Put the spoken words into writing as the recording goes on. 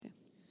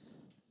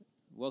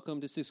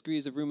Welcome to 6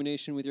 Degrees of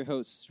Rumination with your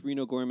hosts,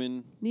 Reno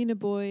Gorman. Nina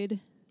Boyd.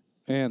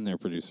 And their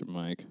producer,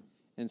 Mike.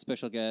 And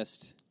special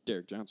guest,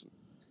 Derek Johnson.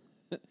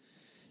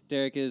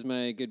 Derek is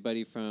my good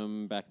buddy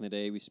from back in the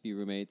day. We used to be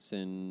roommates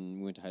and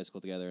we went to high school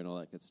together and all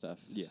that good stuff.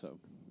 Yeah. So,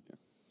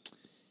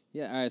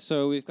 all right.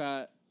 So we've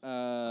got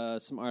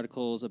some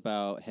articles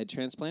about head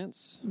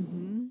transplants.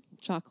 Mm-hmm.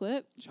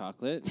 Chocolate.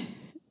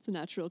 It's a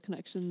natural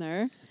connection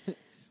there.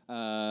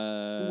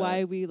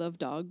 Why we love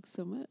dogs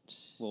so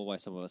much. Well, why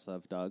some of us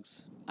love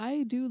dogs.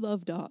 I do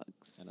love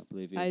dogs. I don't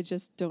believe you. I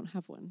just don't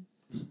have one.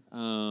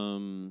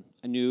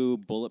 A new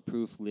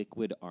bulletproof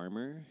liquid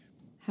armor.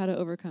 How to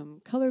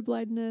overcome color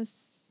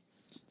blindness.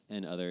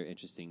 And other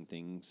interesting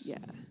things. Yeah.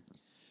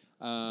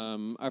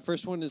 Our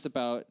first one is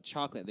about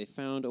chocolate. They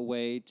found a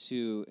way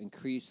to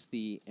increase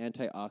the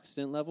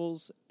antioxidant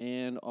levels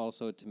and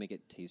also to make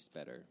it taste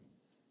better.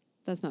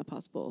 That's not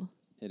possible.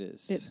 It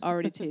is. It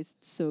already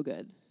tastes so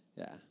good.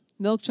 Yeah.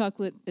 Milk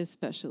chocolate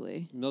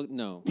especially.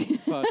 No.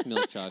 Fuck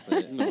milk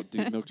chocolate. No,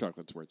 dude, milk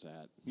chocolate's where it's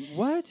at.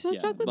 What? Milk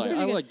chocolate's like,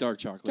 pretty I good. like dark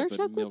chocolate, Dark but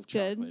chocolate's milk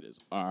good. chocolate is...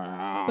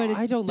 But it's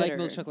I don't like bitter.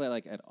 milk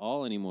chocolate at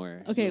all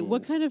anymore. Okay, So-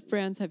 what kind of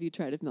brands have you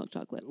tried of milk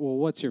chocolate? Well,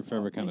 what's your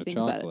favorite kind of think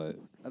about it. chocolate?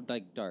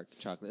 Like dark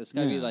chocolate. It's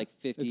got to be like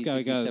 50, It's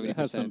 60, 70%. it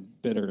has some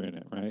bitter in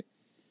it, right?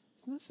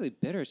 It's not necessarily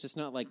bitter. It's just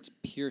not like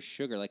pure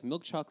sugar. Like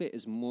milk chocolate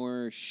is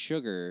more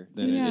sugar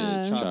Then Yeah.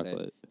 it is chocolate.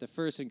 chocolate. The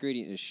first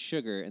ingredient is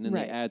sugar, and then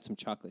Right. they add some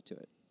chocolate to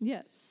it.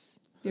 Yes.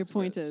 Your That's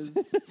point gross.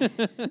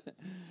 is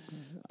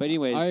But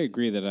anyways, I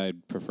agree that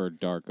I'd prefer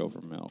dark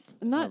over milk.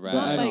 not, Alright.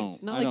 not I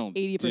like not I like don't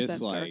 80% dark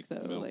dislike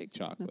though. milk Like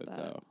chocolate not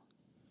that.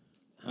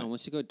 though.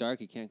 once you go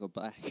dark, you can't go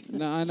black.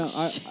 No, I know.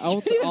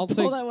 Couldn't even I'll pull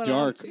take that one off,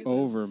 dark Jesus.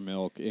 over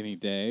milk any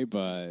day,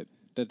 but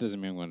that doesn't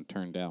mean I'm going to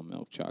turn down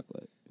milk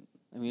chocolate.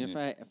 I mean,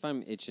 if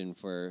I'm itching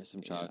for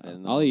some chocolate,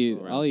 and I'll also eat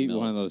around some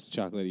one of milk. those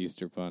chocolate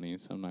Easter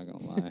bunnies. I'm not gonna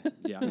lie.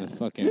 Yeah. The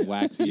fucking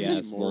waxy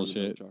ass More than milk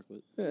bullshit.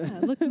 chocolate. Yeah,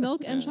 look,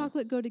 milk and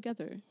chocolate go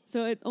together.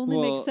 So it only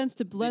Well, makes sense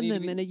to they blend need to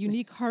them be- in a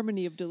unique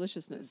harmony of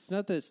deliciousness. It's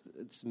not this.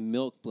 It's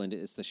milk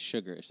blended. It's the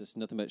sugar. It's just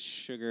nothing but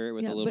sugar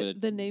with yeah, a little but bit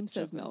of the name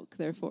says chocolate. milk,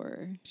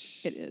 therefore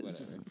it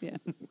is. Whatever.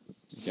 Yeah.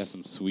 You got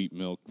some sweet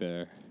milk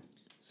there.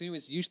 So,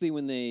 anyways, usually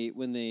when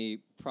they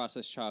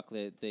process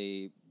chocolate,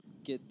 they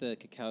get the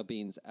cacao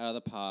beans out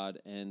of the pod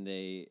and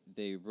they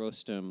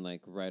roast them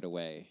like right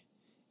away,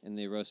 and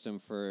they roast them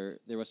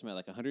at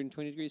like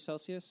 120 degrees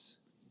Celsius,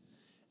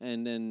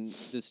 and then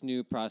this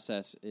new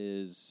process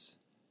is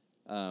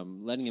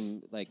letting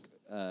them like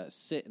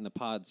sit in the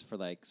pods for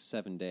like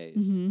 7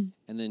 days, and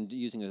then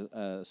using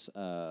a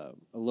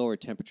lower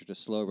temperature to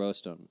slow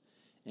roast them,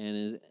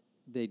 and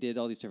they did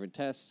all these different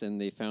tests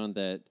and they found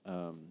that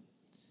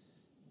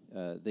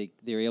they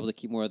were able to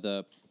keep more of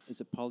the,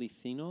 is it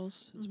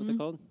polyphenols? Is what they're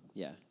called?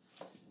 Yeah.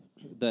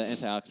 The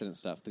antioxidant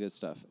stuff, the good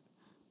stuff.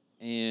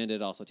 And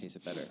it also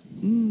tasted better,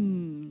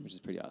 which is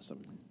pretty awesome.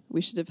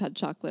 We should have had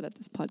chocolate at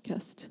this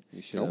podcast. You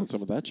I should want have.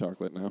 some of that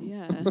chocolate now.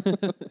 Yeah.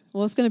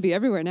 Well, it's going to be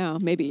everywhere now,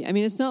 maybe. I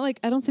mean, it's not like,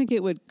 I don't think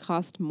it would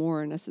cost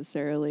more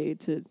necessarily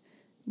to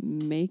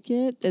make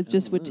it. It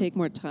just would take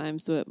more time,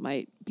 so it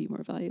might be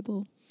more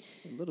valuable.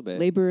 A little bit.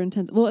 Labor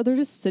intensive. Well, they're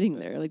just sitting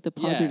there. Like the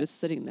pods Yeah. are just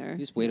sitting there. You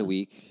just wait a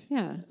week.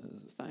 Yeah,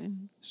 it's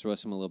fine. Just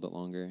roast them a little bit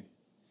longer.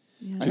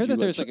 Yeah. I heard do that like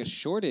there's cho- like a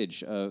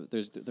shortage of,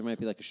 there might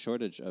be like a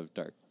shortage of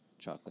dark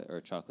chocolate or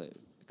chocolate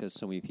because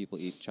so many people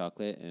eat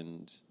chocolate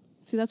and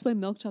See, that's why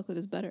milk chocolate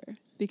is better,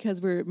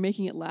 because we're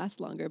making it last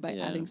longer by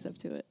Yeah. adding stuff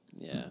to it.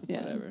 yeah.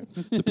 Yeah. Whatever.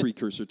 The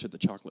precursor to the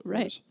chocolate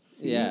Right. wars.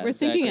 See, Yeah, we're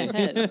thinking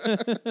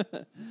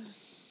exactly.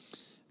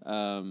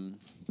 ahead.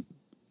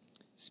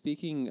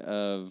 Speaking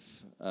of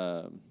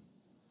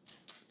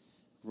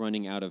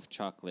running out of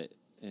chocolate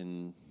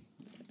and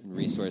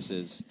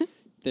resources,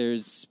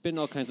 there's been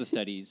all kinds of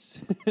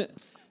studies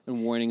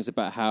and warnings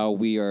about how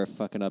we are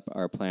fucking up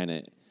our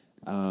planet.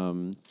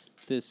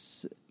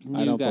 This new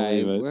I don't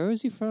guy, believe it. where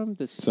was he from?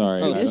 This Sorry,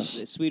 I don't-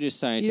 Swedish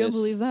scientist. You don't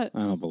believe that? I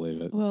don't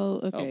believe it.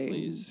 Well, okay.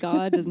 please.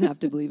 God doesn't have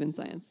to believe in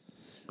science.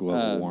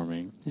 Global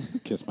warming.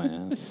 Kiss my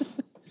ass.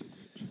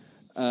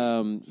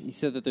 He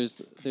said that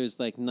there's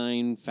like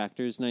 9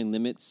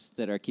 limits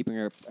that are keeping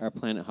our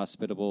planet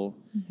hospitable,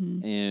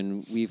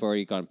 and we've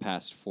already gone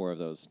past 4 of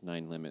those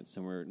 9 limits,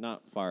 and we're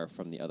not far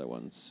from the other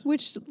ones.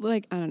 Which,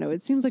 like, I don't know.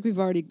 It seems like we've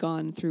already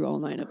gone through all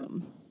 9 of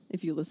them.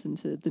 If you listen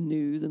to the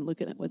news and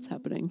look at what's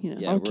happening, you know.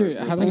 Yeah, I'm we're-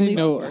 curious. we're How do only they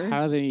know? 4.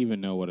 How do they even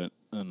know what an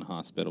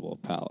unhospitable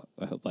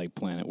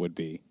planet would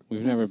be?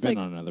 We've never just been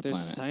like- on another They're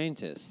planet.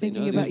 scientists. They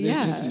Thinking know about, these yeah,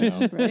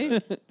 things. know.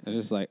 right? They're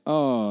just like,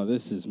 oh,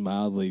 this is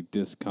mildly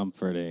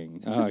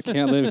discomforting. Oh, I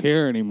can't live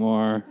here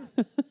anymore.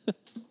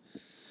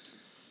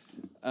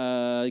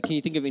 Can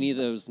you think of any of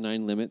those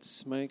 9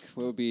 limits, Mike?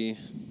 What would be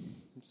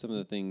some of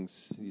the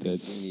things you That-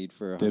 we need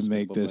for a To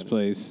make hospitable this planet?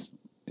 place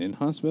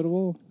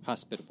inhospitable.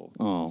 Hospitable.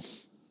 Oh,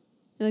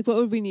 Like, what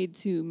would we need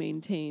to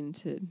maintain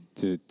to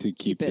to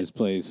keep it this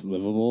place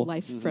livable.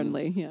 life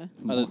friendly? Yeah.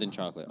 Other than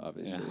chocolate, Yeah,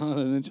 obviously.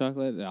 other than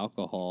chocolate,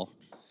 alcohol,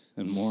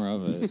 and more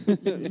of it.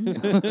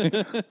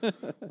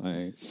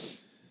 Like,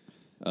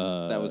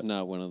 That was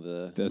not one of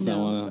the That's not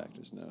one of the-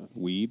 factors, no.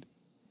 weed.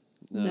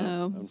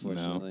 No.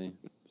 Unfortunately.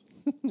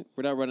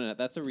 We're not running out.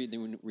 That's a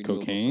renewable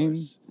Cocaine?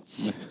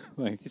 source.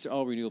 Like, These are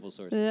all renewable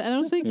sources. I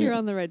don't think you're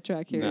on the right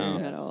track here No.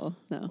 at all.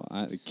 No.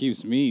 it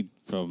keeps me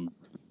from.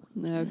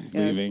 No.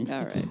 Leaving.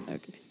 All right.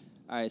 Okay.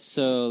 All right,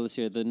 so let's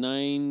hear the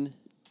nine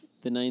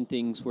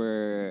things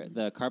were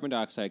the carbon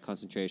dioxide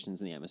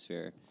concentrations in the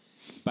atmosphere,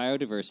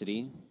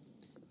 biodiversity,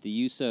 the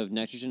use of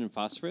nitrogen and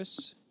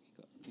phosphorus,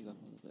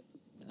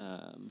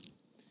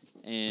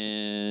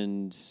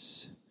 and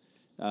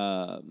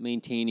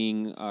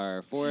maintaining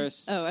our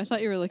forests. Oh, I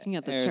thought you were looking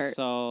at the chart.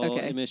 aerosol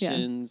Okay, yeah.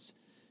 emissions,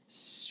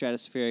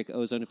 stratospheric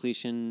ozone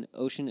depletion,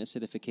 ocean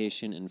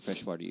acidification, and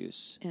freshwater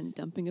use. And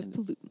dumping of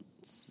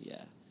pollutants.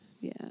 Yeah.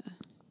 Yeah.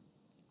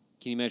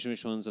 Can you imagine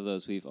which ones of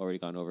those we've already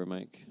gone over,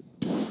 Mike?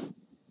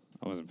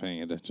 I wasn't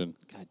paying attention.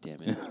 God damn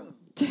it.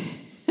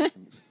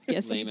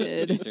 Yes, you Lame-ass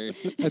did. producer.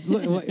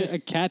 A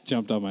cat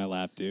jumped on my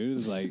lap, dude.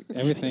 It's like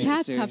everything.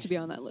 Cats have to be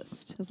on that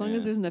list. As long Yeah.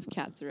 as there's enough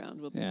cats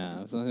around, we'll be Yeah,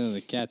 fine. as long as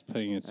the cat's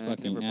putting its I've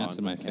fucking never ass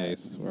in my bonded with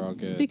face, we're all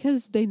good. It's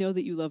because they know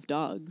that you love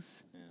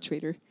dogs,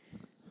 traitor.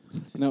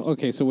 No,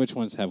 okay. So which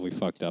ones have we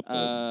fucked up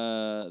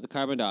with? The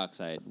carbon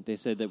dioxide. They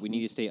said that we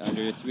need to stay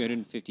under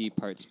 350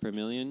 parts per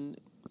million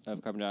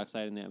of carbon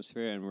dioxide in the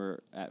atmosphere, and we're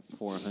at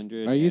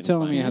 400. Are you and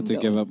telling me I fine. have to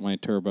give up my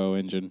turbo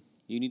engine?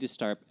 You need to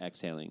start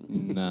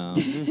exhaling. No.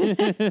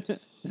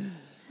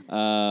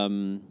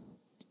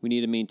 We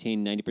need to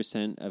maintain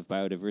 90% of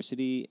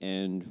biodiversity,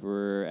 and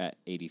we're at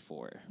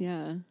 84.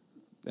 Yeah.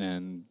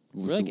 And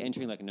We're like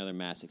entering like another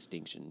mass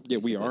extinction. Yeah,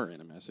 we basically. are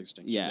in a mass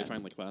extinction. Yeah. They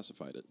finally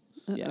classified it.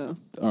 Yeah.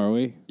 are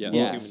we? Yeah.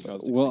 Yeah. Human caused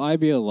Will extinction. I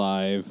be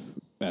alive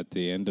at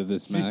the end of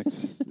this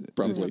max?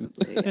 Probably.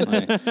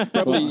 Like,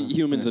 Probably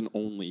humans and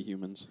only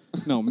humans.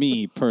 no,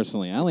 me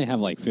personally. I only have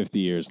like 50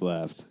 years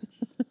left.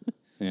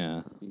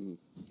 Yeah. Who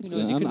So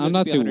knows? You I'm- could I'm live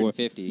not to be too wor-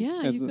 150.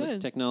 Yeah, As you a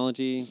could.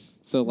 Technology.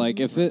 So like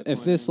if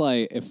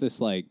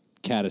this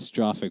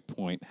catastrophic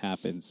point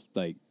happens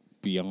like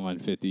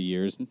beyond 50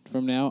 years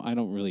from now, I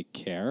don't really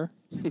care.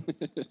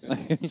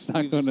 It's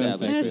not We've going to established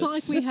affect And it's us. not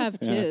like we have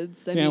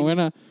kids. I Yeah, mean, we're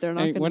not. they're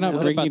not hey, gonna we're not know.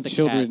 What bringing about the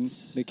children.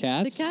 cats? The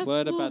cats. The cats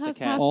What will about the have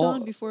cats? passed All-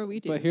 on before we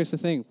do. But here's the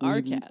thing: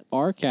 Our cats.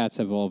 our cats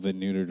have all been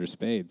neutered or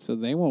spayed, so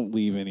they won't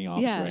leave any yeah.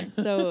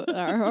 offspring. So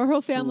our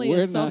whole family We're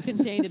is not-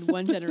 self-contained in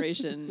one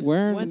generation.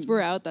 We're- Once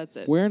we're out, that's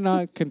it. We're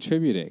not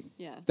contributing.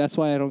 Yeah. That's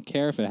why I don't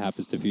care if it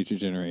happens to future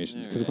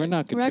generations because we're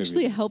not We're contributing.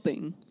 actually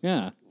helping.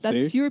 yeah. That's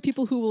see? fewer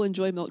people who will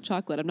enjoy milk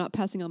chocolate. I'm not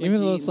passing on my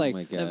Even genes. though it's like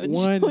Oh my God. of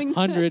enjoying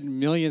 100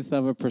 millionth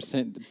of a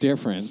percent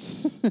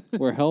difference,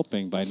 we're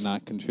helping by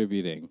not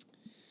contributing.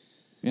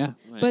 Yeah.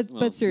 Right, But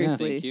well,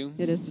 seriously, thank you.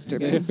 it is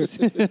disturbing.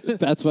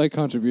 That's my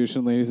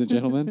contribution, ladies and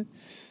gentlemen.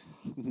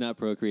 Not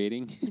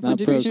procreating. Not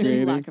Contribution is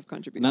procreating. lack of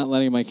contribution. Not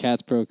letting my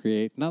cats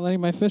procreate. Not letting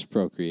my fish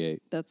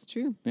procreate. That's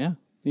true. Yeah.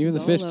 Even the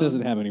It's all fish alone.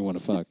 doesn't have anyone to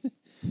fuck.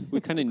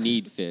 We kind of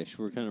need fish.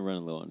 We're kind of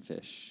running low on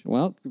fish.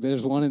 Well,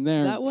 there's one in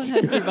there. That one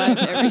has survived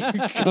every.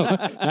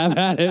 Have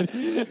at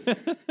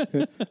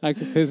it.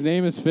 His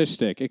name is Fish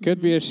Stick. It could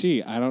be a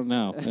she. I don't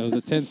know. It was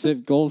a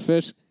 10-cent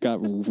goldfish. Got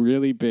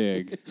really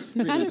big.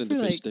 I've had us it into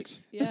for fish like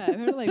sticks. yeah, I've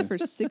had it like for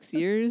 6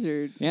 years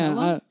or Yeah, how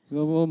long? the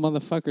little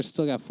motherfucker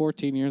still got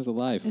 14 years of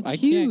life. It's I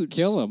can't huge.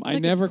 kill him. It's I like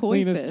a never koi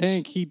clean his fish.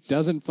 tank. He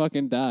doesn't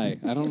fucking die.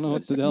 I don't know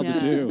what the hell yeah, to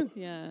do.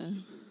 Yeah,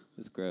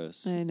 It's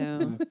gross. I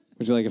know.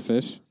 Would you like a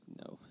fish?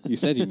 No. You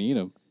said you need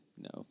him.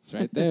 No. It's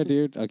right there,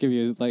 dude. I'll give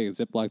you like a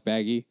Ziploc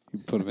baggie. You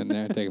put him in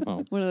there, take him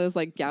home. One of those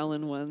like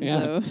gallon ones Yeah.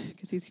 though,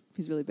 because he's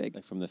really big.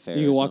 Like from the fair.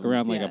 You or can walk something.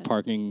 around like Yeah. a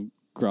parking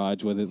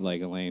garage with it,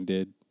 like Elaine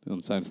did on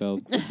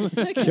Seinfeld.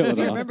 I Kill it can't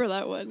off. remember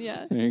that one.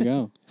 Yeah. There you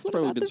go. It's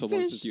probably about been the so long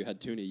fish? since you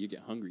had tuna, you get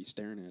hungry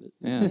staring at it.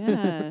 Yeah.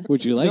 Yeah.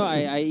 Would you like? No, some?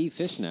 I eat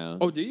fish now.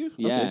 Oh, do you?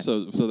 Yeah. Okay,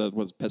 so that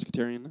was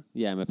pescatarian.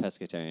 Yeah, I'm a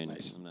pescatarian.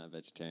 Nice. I'm not a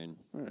vegetarian.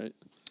 All right.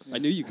 I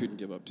knew you couldn't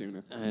give up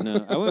tuna. I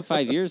know. I went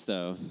 5 years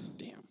though.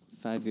 Damn.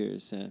 5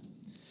 years. Yeah.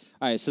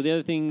 All right. So the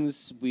other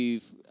things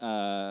we've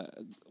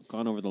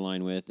gone over the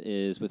line with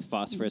is with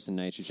phosphorus and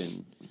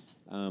nitrogen.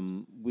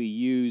 We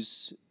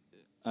use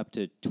up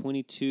to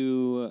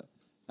 22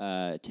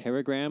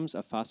 teragrams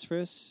of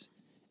phosphorus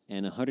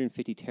and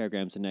 150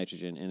 teragrams of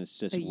nitrogen, and it's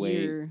just A way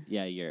year.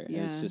 yeah, a year. And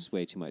it's Yeah. just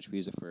way too much. We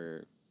use it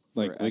for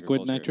like for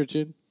liquid agriculture.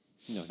 nitrogen.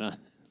 No, not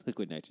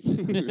liquid nitrogen.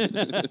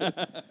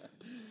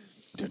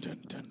 Dun, dun,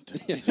 dun, dun.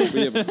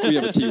 we have a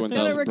T1000 It's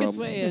gotta work its problem.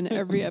 way in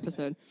every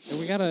episode. And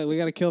we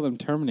gotta kill them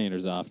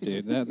Terminators off,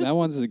 dude. That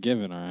one's a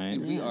given, all right.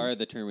 We are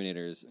the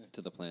Terminators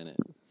to the planet.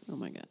 Oh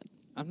my god.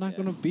 I'm not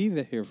gonna be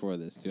here for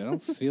this, dude. I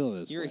don't feel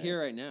this. You're way.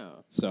 here right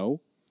now. So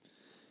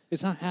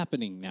it's not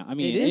happening now. I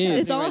mean, It is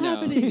It's all right now.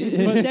 happening. It's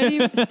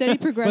steady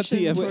but progression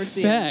the towards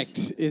the end.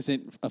 effect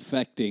isn't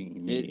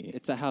affecting me.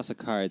 It's a house of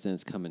cards and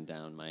it's coming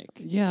down, Mike.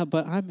 Yeah,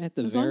 but I'm at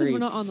the As very long as we're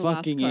not on the last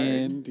fucking card,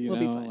 end. You we'll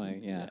be know, fine. like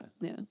yeah.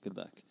 Yeah. Good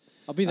luck.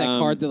 I'll be that Um,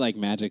 card that like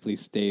magically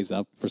stays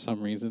up for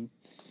some reason.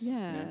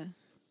 Yeah.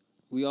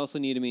 We also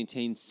need to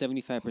maintain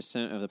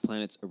 75% of the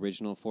planet's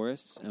original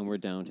forests, and we're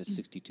down to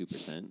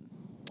 62%.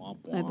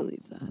 I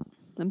believe that.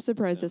 I'm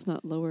surprised it's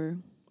not lower.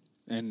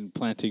 And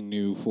planting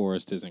new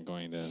forest isn't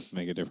going to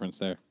make a difference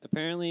there.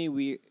 Apparently,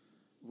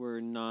 we're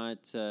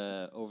not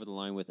over the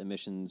line with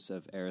emissions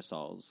of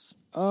aerosols.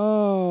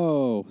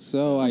 Oh,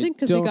 so I think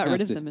because don't we got have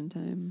rid of to- them in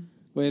time.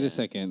 Wait a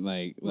second,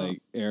 like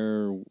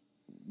air,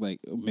 like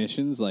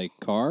emissions, like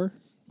car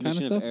kind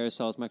of Emission stuff. of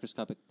aerosols,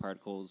 microscopic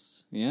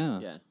particles. Yeah.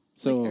 Yeah.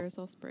 So like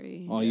aerosol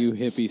spray. all you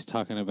hippies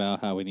talking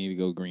about how we need to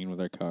go green with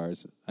our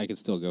cars, I could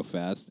still go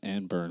fast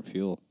and burn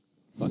fuel.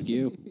 Fuck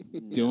you,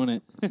 doing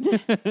it.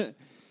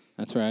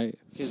 That's right.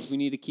 Because we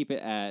need to keep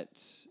it at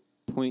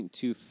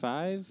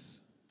 0.25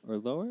 or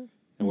lower.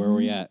 And where are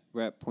we at?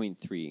 We're at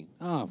 0.3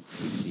 Oh,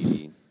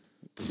 dB.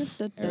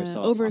 Aerosol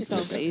Over toxic.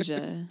 South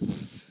Asia.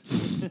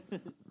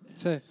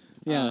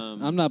 yeah.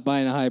 I'm not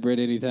buying a hybrid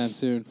anytime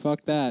soon.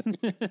 Fuck that.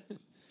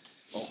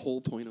 A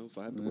whole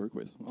 0.05 to work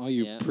with. All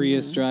you Yeah.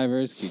 Prius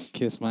drivers can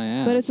kiss my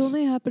ass. But it's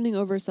only happening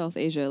over South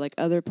Asia. Like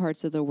other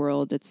parts of the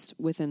world, it's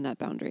within that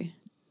boundary.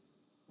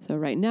 So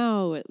right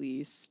now, at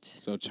least,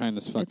 so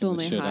China's fucking it's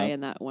only the shit high up.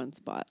 in that one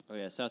spot. Oh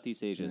yeah,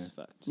 Southeast Asia is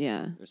fucked.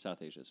 Yeah. Or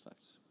South Asia is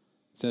fucked.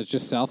 So it's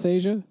just South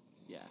Asia.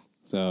 Yeah.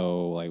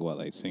 So like what,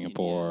 like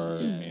Singapore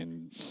Yeah.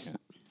 and yeah.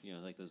 You know,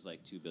 like there's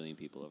like 2 billion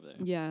people over there.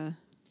 Yeah.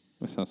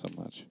 That's not so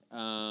much.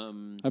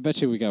 Um, I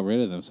bet you we got rid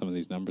of them, some of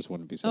these numbers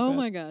wouldn't be so Oh bad.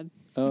 my God.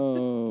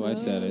 Oh, I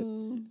said it.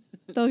 Oh.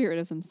 They'll get rid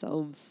of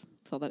themselves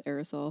with all that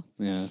aerosol.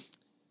 Yeah.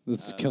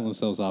 Let's kill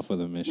themselves off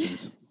with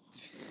emissions.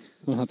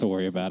 We don't have to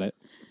worry about it.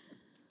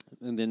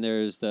 and then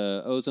there's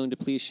the ozone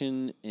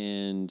depletion,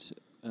 and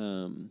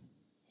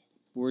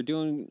we're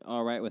doing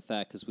all right with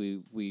that because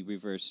we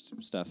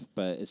reversed stuff,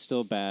 but it's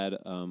still bad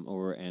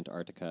over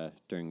Antarctica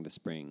during the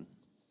spring.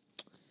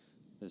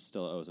 There's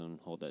still an ozone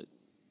hole that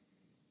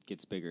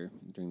gets bigger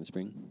during the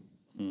spring.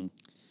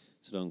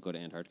 So don't go to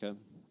Antarctica.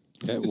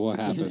 Okay, what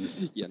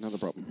happens? Yeah, not a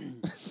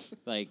problem.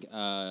 Like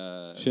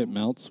Shit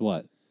melts?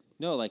 What?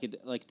 no, like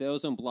the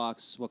ozone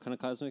blocks what kind of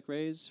cosmic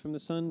rays from the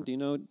sun? Do you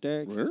know,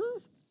 Derek?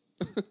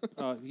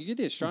 Oh, you're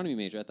the astronomy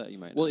major. I thought you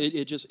might know. Well,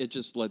 it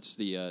just lets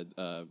the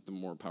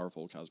more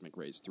powerful cosmic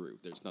rays through.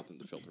 There's nothing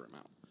to filter them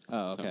out.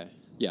 Oh, So, okay.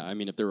 yeah, I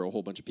mean, if there were a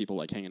whole bunch of people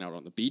like hanging out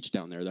on the beach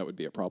down there, that would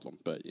be a problem.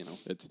 But you know,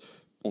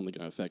 it's only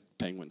going to affect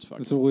penguins. Fucking.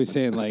 That's what we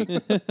saying, like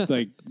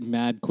like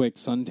mad quick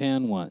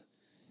suntan, what?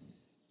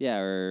 Yeah,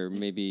 or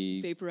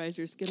maybe Vaporize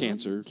your skin.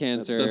 Cancer.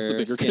 cancer, That's the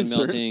bigger skin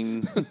concern.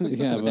 melting,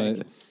 Yeah,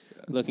 but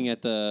looking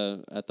at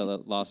the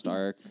Lost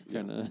Ark,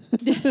 kind of.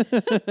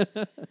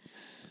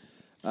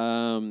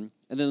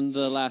 And then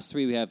the last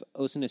three, we have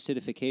ozone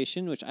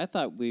acidification, which I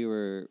thought we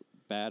were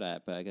bad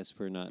at, but I guess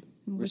we're not.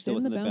 We're still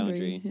within the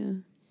boundary. Yeah.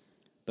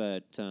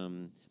 But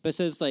it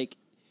says like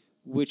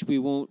which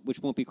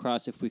won't be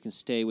crossed if we can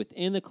stay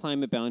within the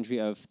climate boundary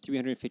of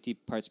 350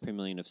 parts per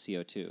million of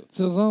CO2.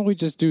 so as long as we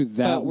just do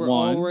that But we're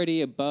one.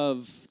 already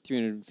above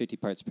 350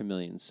 parts per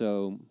million,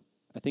 so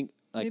I think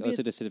like Maybe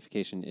ozone it's-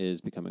 acidification is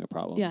becoming a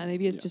problem. Yeah,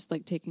 maybe it's just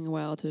like taking a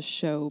while to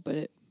show, but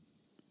it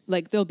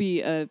like there'll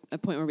be a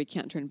point where we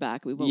can't turn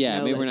back. We won't Yeah,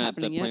 know maybe that we're it's not at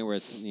the happening yet. point where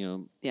it's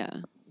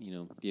Yeah.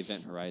 the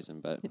event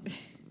horizon, but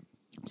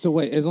So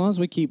wait, as long as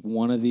we keep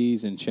one of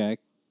these in check.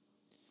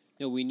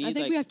 no, we need. I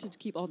think like, we have to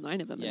keep all 9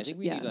 of them. Yeah, I in think check.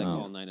 we need like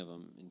Oh. all 9 of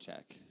them in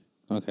check,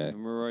 Okay.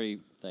 and we're already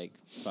like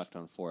fucked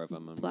on 4 of them.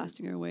 and we're-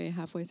 blasting our way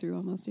halfway through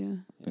almost. Yeah.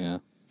 Yeah.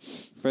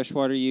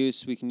 Freshwater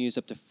use, we can use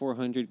up to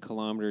 400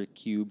 kilometer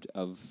cubed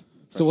of.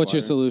 So what's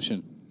your fresh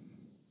solution?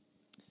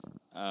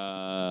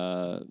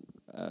 water.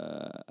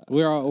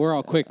 We're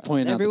all quick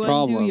pointing Everyone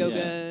out the do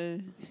problems.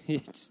 yoga.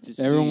 It's just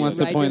Everyone do wants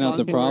to yoga. Write point your out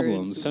the long words.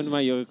 problems. Come to my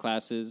yoga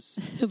classes,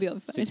 He'll be all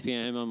fine. 6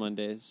 p.m. on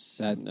Mondays.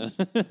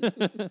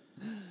 That-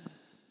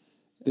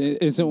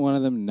 Isn't one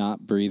of them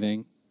not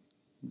breathing?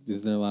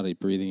 Is there a lot of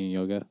breathing in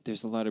yoga?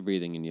 There's a lot of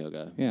breathing in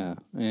yoga. Yeah,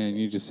 and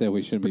you just said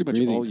we shouldn't be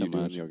Pretty much breathing all so you do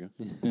in much. yoga.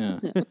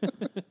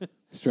 Yeah.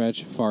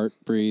 Stretch, fart,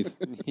 breathe.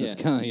 That's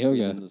kind of breathe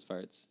yoga. in those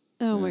farts.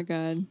 Oh my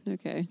God.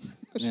 Okay. Sure,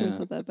 it's Yeah.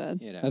 not that bad. It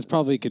That's happens.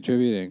 probably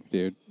contributing,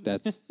 dude.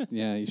 That's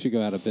yeah. You should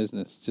go out of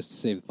business just to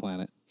save the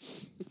planet.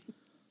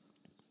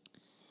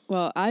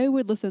 Well, I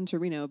would listen to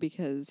Reno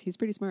because he's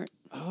pretty smart.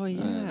 Oh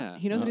yeah.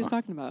 He knows what he's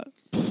talking about.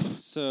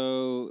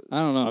 So I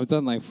don't know. I've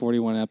done like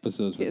 41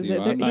 episodes with you.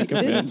 I'm not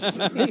this,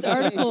 convinced. this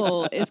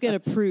article is going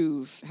to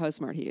prove how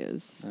smart he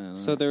is.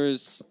 So there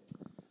was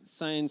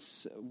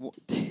science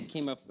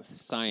came up.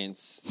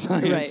 Science.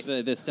 Right.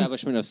 The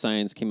establishment of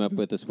science came up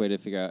with this way to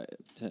figure out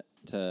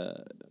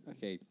to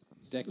Okay, hold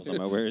Dexter. on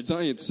my words.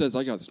 Science says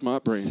I got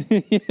smart brain.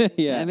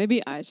 Yeah.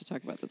 Maybe I should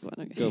talk about this one.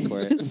 Okay. Go for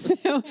it.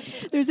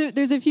 So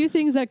there's a few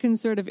things that can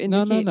sort of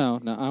No, indicate. no.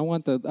 I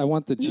want the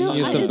No,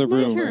 genius of it's the my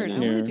room turn. right I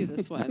here. want to do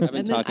this one, been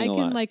and then I talking a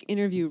can lot. like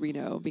interview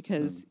Reno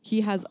because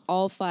he has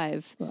all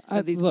 5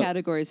 of these Look,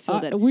 categories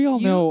filled in. We all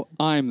You- know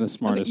I'm the Okay,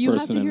 smartest you have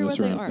person to in hear this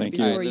what they room. are Thank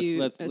before you. All right, you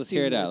let's assume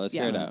hear it out. this. Let's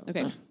Yeah. hear it out.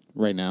 Okay.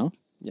 Right now?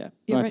 Yeah.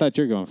 Yeah, I right. thought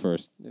you were going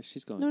first. No,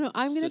 she's going. No,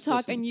 I'm going to Just talk,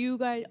 listen. and you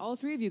guys, all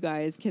 3 of you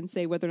guys, can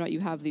say whether or not you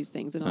have these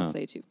things, and I'll Oh.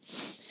 say too.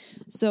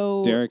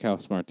 So Derek, how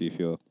smart do you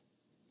feel?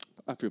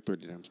 I feel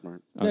pretty damn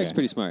smart. Derek's Okay.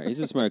 pretty smart. He's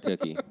a smart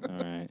cookie. All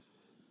right.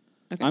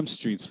 Okay. I'm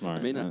street smart.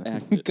 I may not Uh,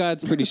 act it.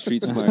 God's pretty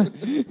street smart.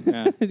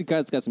 yeah.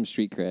 God's got some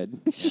street cred.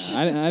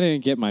 I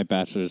didn't get my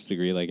bachelor's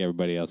degree like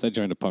everybody else. I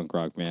joined a punk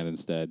rock band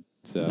instead.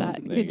 So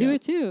that you there could do go.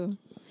 it too.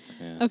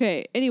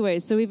 Okay, anyway,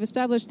 so we've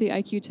established the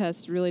IQ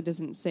test really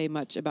doesn't say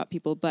much about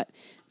people, but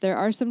there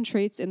are some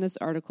traits in this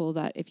article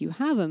that if you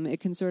have them, it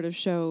can sort of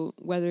show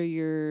whether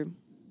you're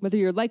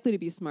likely to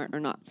be smart or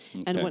not.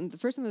 And the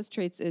first of those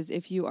traits is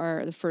if you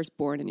are the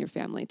firstborn in your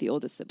family, the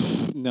oldest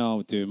sibling.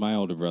 No, dude, my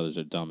older brothers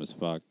are dumb as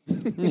fuck.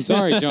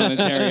 Sorry, John and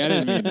Terry, I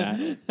didn't mean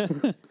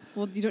that.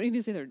 Well, you don't need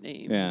to say their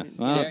names. Yeah. I mean,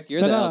 Well, Derek, you're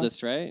the ta-da.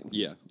 eldest, right?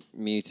 Yeah.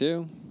 Me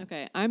too.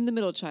 okay, I'm the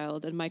middle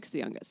child, and Mike's the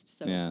youngest.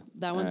 So Yeah.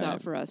 that one's Alright.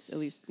 out for us, at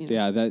least.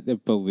 Yeah,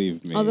 that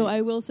believe me. Although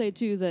I will say,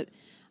 too, that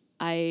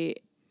I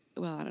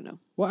don't know.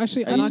 well,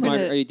 actually, Are I'm you not gonna-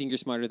 smarter? Or do you think you're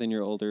smarter than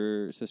your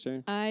older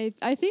sister? I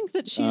think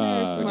that she and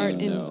I are smart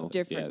in no.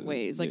 different Yeah,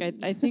 ways. Like yeah.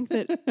 I think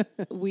that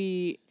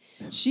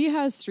she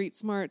has street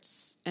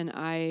smarts and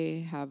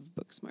I have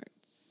book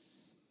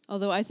smarts.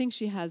 Although I think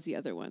she has the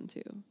other one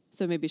too.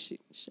 So maybe she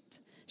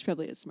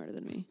probably is smarter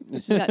than me.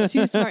 She's got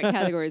 2 smart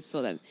categories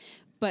filled in.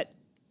 But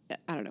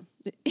I don't know.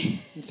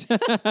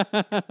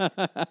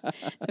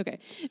 Okay.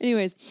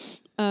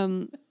 Anyways,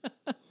 all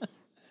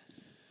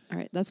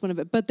right, that's one of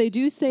it. But they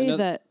do say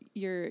that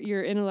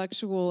your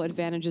intellectual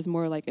advantage is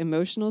more like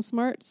emotional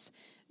smarts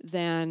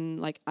than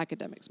like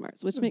academic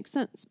smarts, which makes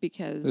sense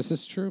because This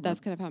is true. That's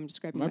kind of how I'm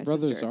describing my my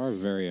brothers sister. are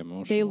very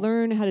emotional. They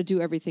learn how to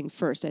do everything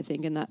first, I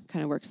think, and that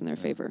kind of works in their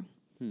favor.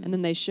 And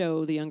then they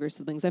show the younger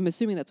siblings. I'm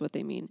assuming that's what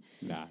they mean.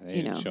 Nah, they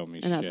You didn't know, show me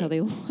and shit. that's how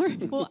they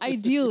learn. Well,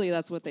 ideally,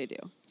 that's what they do.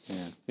 Yeah.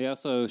 They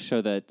also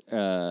show that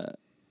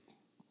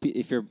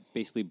if you're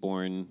basically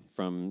born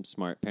from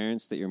smart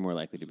parents, that you're more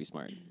likely to be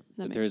smart.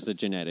 That makes there's sense.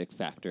 a genetic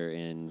factor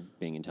in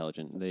being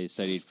intelligent. They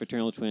studied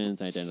fraternal twins,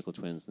 identical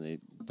twins, and they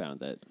found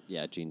that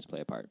genes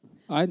play a part.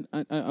 I'm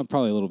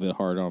probably a little bit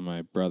hard on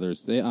my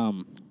brothers. They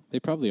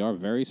probably are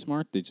very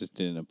smart. They just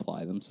didn't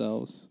apply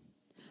themselves.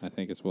 I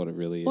think is what it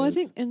really Well, is. I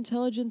think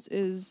intelligence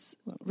is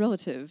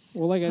relative.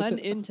 Well, like I pun said-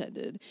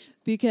 intended,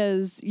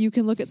 because you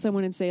can look at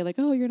someone and say like,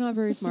 "Oh, you're not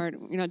very smart.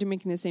 You're not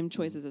making the same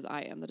choices as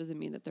I am." That doesn't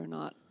mean that they're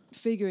not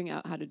figuring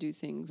out how to do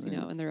things, you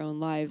know, in their own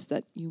lives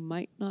that you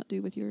might not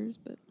do with yours.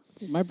 But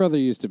my brother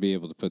used to be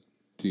able to put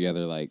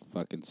together like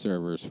fucking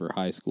servers for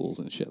high schools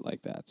and shit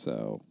like that.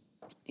 So,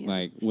 yeah.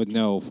 like with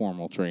no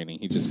formal training,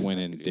 he just went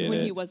in and did when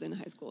it. he was in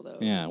high school, though,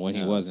 Yeah, when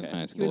he Oh, was in okay.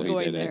 high he school, was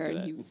going did there, it.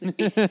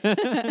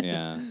 and he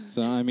Yeah.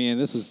 So I mean,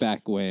 this was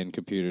back when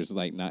computers,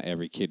 like, not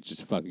every kid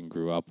just fucking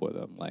grew up with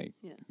them. Like,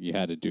 Yeah. you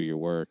had to do your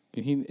work.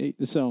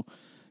 So,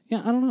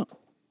 yeah, I don't know.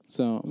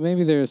 So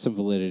maybe there is some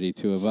validity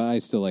to it, but I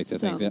still like to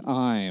think that Some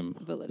I'm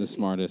validity. the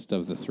smartest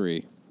of the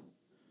 3.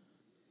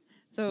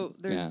 So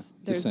there's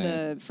just there's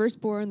saying. the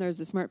firstborn, there's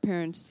the smart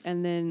parents,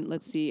 and then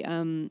let's see,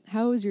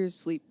 how is your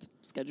sleep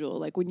schedule?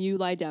 Like when you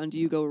lie down, do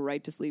you go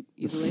right to sleep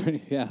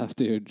easily? Yeah,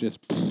 dude.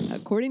 Just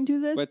According to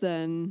this, But-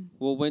 then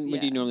Well, when do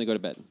Yeah. you normally go to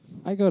bed?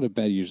 I go to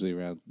bed usually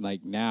around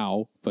like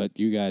now, but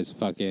you guys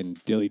fucking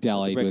dilly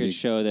dallied with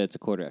Records your, show that it's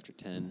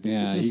 10:15.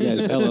 yeah, you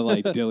guys hella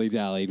like dilly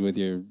dallied with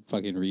your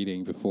fucking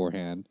reading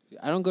beforehand.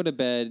 I don't go to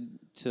bed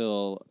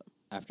till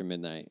after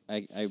midnight.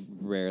 I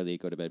rarely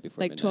go to bed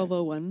before like midnight.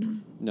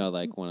 12:01, No,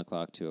 like 1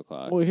 o'clock, 2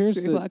 o'clock. Well, 3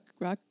 o'clock,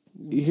 rock.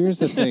 Here's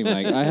the thing.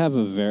 Like, I have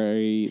a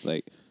very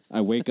like. I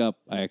wake up,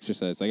 I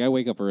exercise. Like, I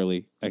wake up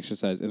early,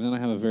 exercise, and then I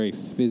have a very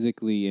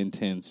physically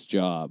intense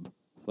job,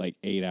 like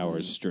 8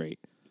 hours straight.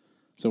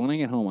 So when I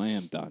get home, I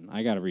am done.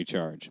 I got to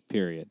recharge.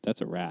 Period. That's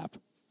a wrap.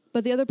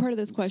 But the other part of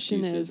this question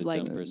Excuses is a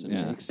like, dumb person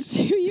yeah. makes.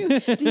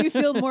 do you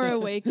feel more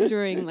awake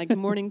during like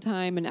morning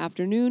time and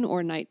afternoon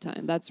or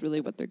nighttime? That's really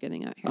what they're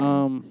getting at here.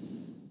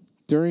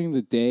 During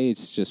the day,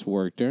 it's just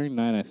work. During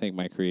night, I think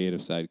my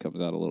creative side comes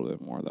out a little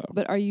bit more, though.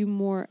 But are you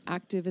more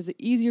active? Is it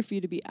easier for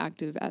you to be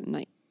active at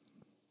night?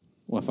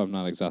 Well, if I'm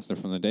not exhausted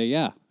from the day,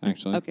 yeah,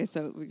 actually. Okay,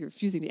 so you're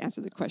refusing to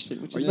answer the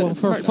question, which is Well, what a for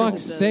smart person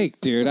fuck's does. sake,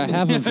 dude, I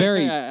have a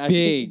very I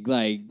big,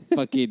 like,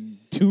 fucking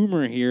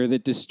tumor here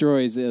that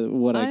destroys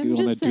what I I'm want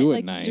to just saying, do like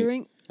at night.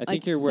 during. I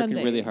like think you're working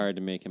Sunday. really hard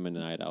to make him a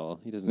night owl.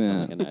 He doesn't sound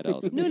Yeah. like a night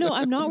owl. to me. No,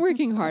 I'm not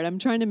working hard. I'm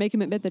trying to make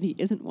him admit that he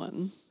isn't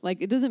one.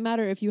 Like, it doesn't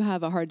matter if you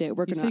have a hard day at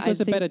work He or said he not. goes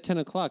to I think bed at 10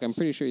 o'clock. I'm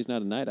pretty sure he's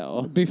not a night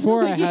owl.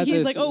 Before I had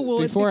he's this, like, oh, well,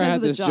 it's before I because had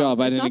of the this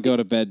job, I It's didn't not go bec-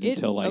 to bed it-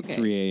 until like okay.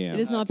 3 a.m. It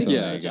is not So because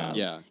there of you the go. job.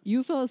 Yeah.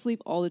 You fell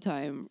asleep all the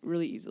time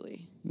really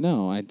easily.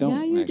 No, I don't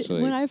yeah, you actually.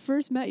 did. When I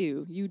first met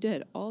you, you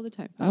did all the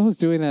time. I was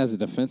doing that as a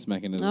defense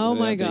mechanism. Oh so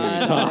my they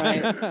have to God.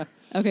 hear me All talk. right.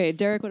 Okay,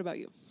 Derek, what about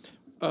you?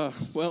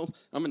 Well,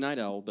 I'm a night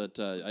owl, but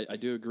I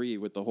do agree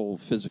with the whole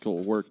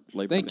physical work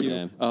labor. Thank thing. you.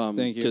 Yeah.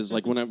 Thank you. Because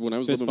like when I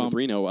was Fist living bump. with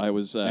Reno, I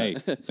was Hey,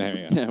 there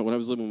you go. yeah, when I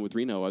was living with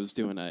Reno, I was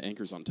doing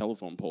anchors on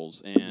telephone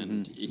poles,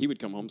 and he would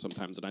come home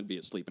sometimes, and I'd be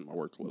asleep in my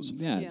work clothes.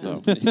 Yeah. Yeah. So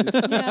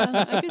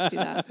Yeah, I could see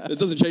that. it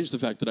doesn't change the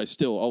fact that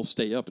I'll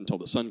stay up until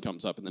the sun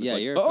comes up, and then Yeah,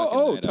 it's you're like, a fucking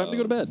oh, night time to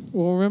go to owl. bed.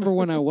 Well, remember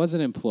when I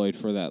wasn't employed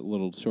for that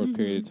little short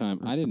period of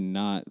time? I did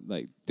not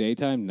like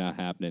daytime not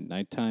happening.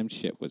 Nighttime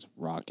shit was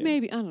rocking.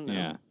 Maybe, I don't know.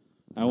 Yeah,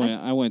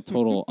 I went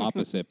total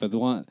opposite. But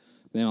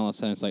then all of a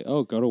sudden it's like,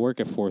 oh, go to work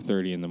at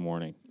 4:30 in the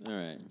morning. All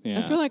right. Yeah.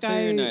 I feel like So you're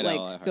a I night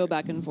owl like at go heart.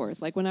 back and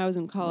forth. Like when I was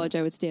in college,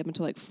 I would stay up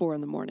until like 4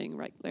 in the morning,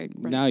 right? Like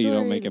writing Now you don't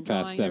stories make it and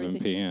past drawing and 7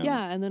 everything. p.m..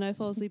 Yeah, and then I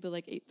fall asleep at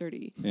like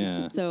 8:30.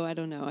 Yeah. So I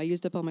don't know. I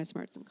used up all my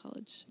smarts in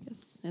college, I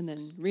guess. And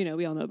then Reno,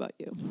 we all know about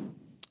you.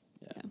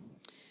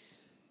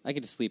 I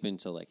get to sleep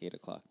until like 8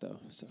 o'clock though.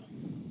 So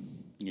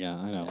Yeah,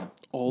 I know.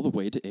 All the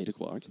way to 8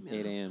 o'clock.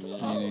 8 a.m. Yeah.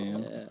 8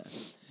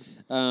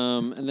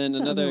 a.m.. And then What's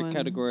the other another one?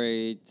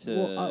 category to.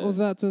 Well,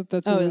 that's Oh,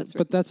 that's right.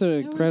 but that's an we're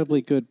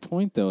incredibly good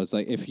point, though. It's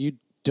like if you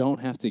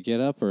don't have to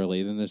get up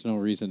early, then there's no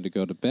reason to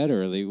go to bed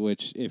early.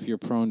 Which, if you're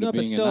prone to No, but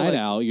being still, a night like-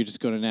 owl, you're just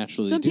going to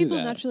naturally Some do people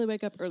that. naturally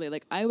wake up early.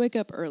 Like I wake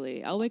up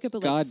early. I'll wake up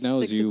at God like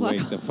knows 6 you o'clock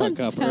wake the on fuck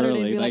up Saturday and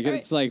early. be Like "All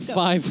it's right, like go."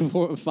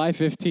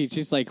 5:15.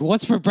 She's like,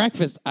 "What's for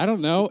breakfast?" I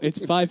don't know. It's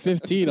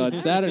 5:15 on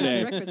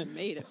Saturday. Breakfast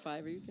made at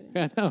 5. Are you kidding?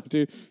 I know,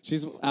 dude.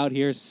 She's out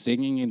here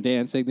singing and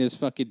dancing. There's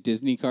fucking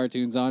Disney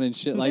cartoons on and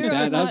shit like There are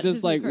that. And I'm not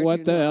just Disney like,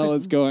 what the cartoons hell on.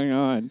 is going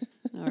on?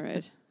 All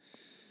right.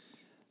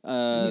 The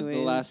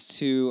Anyways. last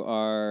two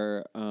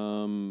are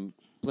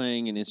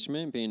playing an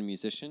instrument, being a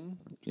musician.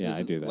 Yeah, This I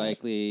is do that.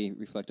 Likely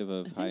reflective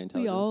of high I think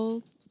intelligence. we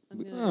all. I'm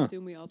gonna Huh.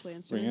 assume we all play Bring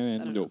instruments. it I in.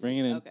 don't No, know. bring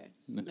it in. Okay.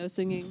 No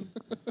singing.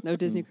 No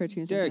Disney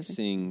cartoons. no Derek nothing.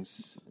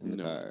 sings in the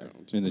No, car,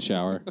 don't. In the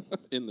shower.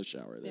 In the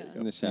shower. There Yeah. you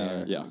in the go.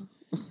 shower. Yeah.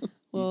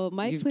 Well,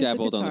 Mike You've plays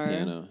dabbled the on guitar. the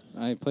piano.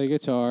 I play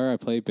guitar. I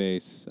play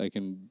bass. I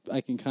can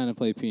kind of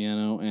play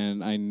piano,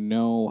 and I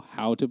know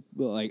how to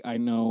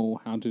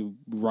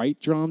write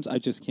drums. I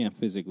just can't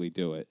physically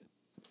do it.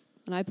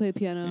 And I play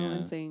piano Yeah.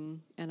 and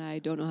sing, and I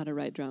don't know how to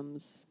write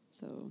drums.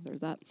 So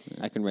there's that.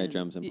 I can write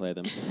drums and play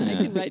them. I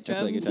can write I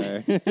play drums.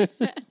 guitar.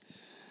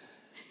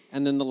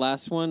 And then the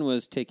last one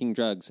was taking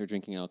drugs or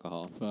drinking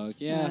alcohol. Fuck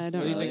Yeah, yeah! I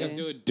don't What do you think I'm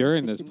really- doing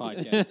during this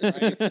podcast?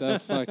 Right? The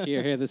fuck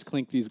here, let's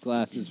clink these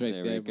glasses right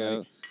There there. we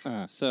go.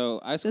 buddy.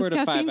 So I Does scored a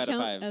 5 caffeine out of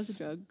count 5. as a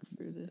drug?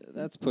 For the,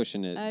 That's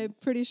pushing it. I'm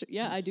pretty sure.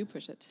 Yeah, I do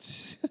push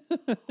it.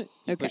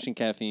 Okay. Pushing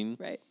caffeine.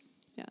 Right.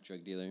 Yeah.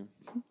 Drug dealer.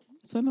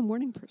 That's why I'm a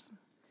morning person.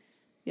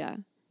 Yeah.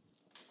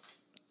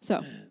 So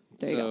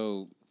there you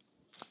go.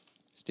 So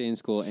stay in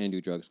school and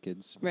do drugs,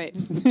 kids. Right.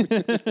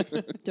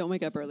 Don't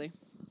wake up early.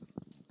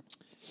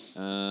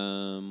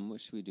 What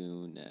should we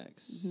do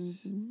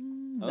next?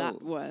 That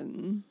Oh.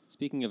 one.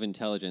 Speaking of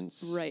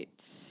intelligence, Right.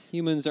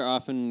 humans are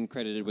often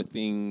credited with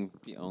being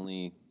the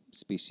only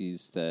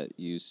species that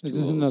use This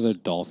tools. is another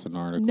dolphin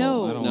article.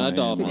 No. I It's don't not a wanna hear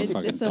dolphin. more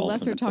It's fucking a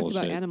lesser dolphin talked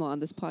about bullshit. animal on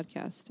this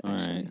podcast. All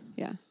Actually. right.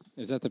 Yeah.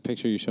 Is that the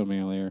picture you showed me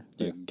earlier?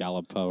 The Yeah.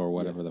 Gallipo or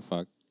whatever the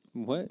fuck.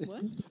 What?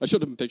 What? I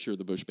showed him a picture of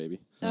the bush baby.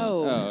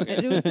 Oh. Oh,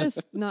 okay. With this,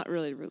 not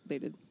really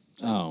related.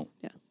 Oh.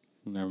 Yeah.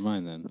 Never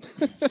mind then.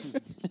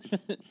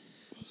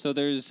 So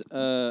there's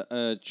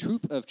a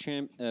troop of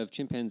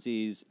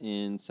chimpanzees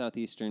in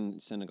southeastern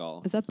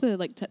Senegal. Is that the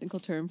like technical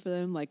term for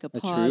them? Like a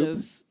pod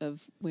troop?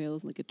 of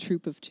whales, like a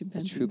troop of A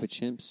chimpanzees? troop of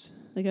chimps.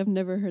 Like I've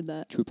never heard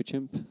that. Troop of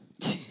chimp.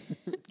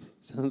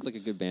 Sounds like a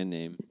good band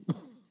name.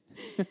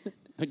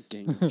 A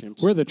gang of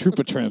chimps. We're the troop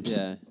of tramps.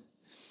 Yeah.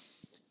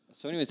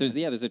 So, anyways,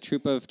 there's a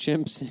troop of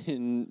chimps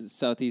in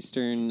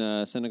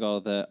southeastern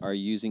Senegal that are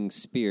using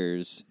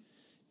spears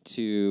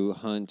to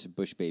hunt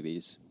bush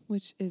babies.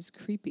 Which is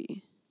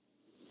creepy.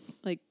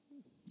 Like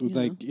With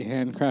you like know.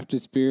 handcrafted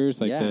spears,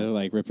 like Yeah. they're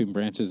like ripping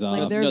branches off.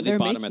 Like they're- No, they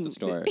bought them at making- the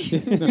store.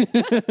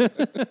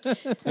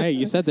 Hey,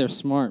 you said they're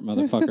smart,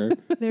 motherfucker.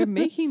 they're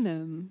making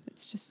them.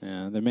 It's just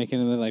Yeah, they're making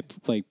them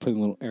like putting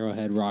little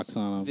arrowhead rocks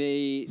on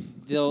them.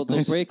 They'll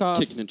break off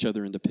Kicking each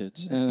other into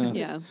pits.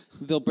 yeah.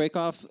 they'll break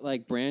off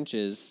like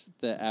branches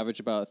that average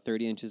about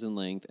 30 inches in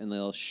length, and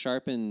they'll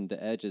sharpen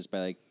the edges by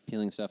like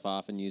peeling stuff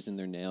off and using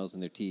their nails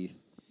and their teeth.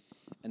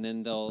 And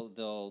then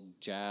they'll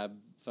jab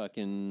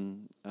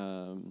fucking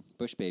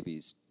bush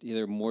babies,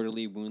 either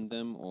mortally wound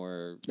them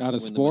or Out wound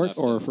of them sport enough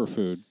or to- for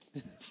food?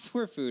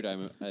 for food. I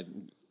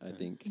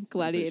think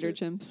Gladiator I'm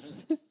pretty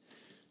chimps. sure.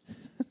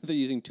 They're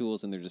using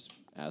tools and they're just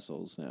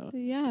assholes now.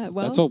 Yeah.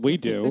 Well, That's what we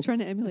do. They're trying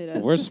to emulate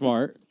us. We're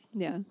smart.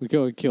 yeah. We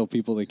go and kill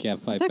people that can't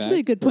fight It's actually back.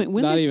 a good point.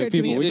 When Not they even start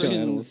people doing we it kill. for,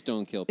 Musicians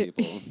don't kill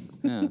people.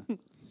 Yeah.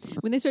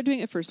 when they start doing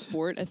it for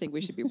sport, I think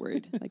we should be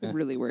worried. Like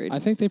really worried. I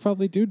think they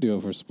probably do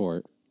it for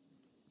sport.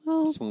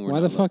 well, Just when we're Why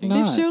not the fuck looking.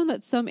 not? they've shown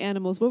that some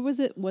animals. What was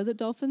it? Was it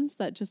dolphins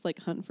that just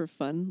like hunt for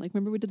fun? Like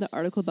remember we did the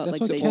article about That's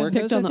like what they orcas,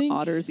 picked on I the think?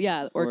 otters.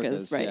 Yeah, orcas.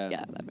 Orcas, Right. yeah.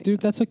 Yeah. That makes Dude,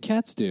 sense. that's what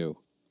cats do.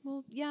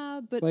 Well,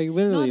 yeah, but Like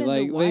literally, not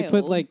in the like they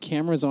put wild. like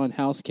cameras on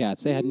house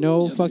cats. They had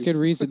no fucking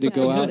reason to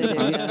go Yeah, out they and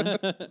do, hunt.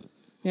 yeah.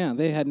 Yeah,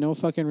 they had no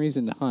fucking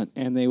reason to hunt,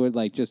 and they would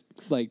like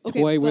just like Okay,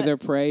 toy with but their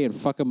prey and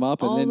fuck them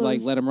up, and all then like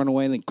those- let them run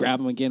away, and then grab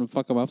them again and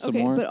fuck them up some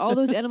Okay, more. but all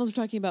those animals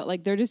we're talking about,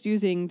 like they're just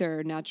using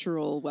their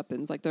natural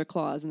weapons, like their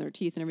claws and their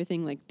teeth and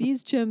everything. Like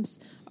these chimps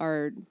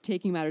are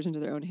taking matters into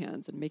their own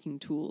hands and making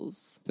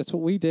tools. That's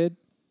what we did.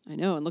 I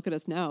know, and look at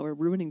us now. We're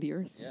ruining the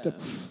earth.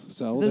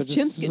 So Those they're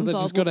just, chimps get so they're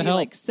involved just will going to be help.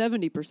 like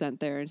 70%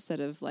 there instead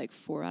of like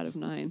 4 out of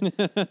 9.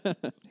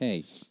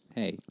 hey,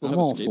 We'll I'm have a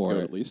all scapegoat for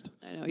at it. least.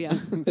 I know, yeah.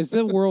 Is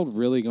the world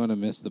really going to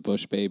miss the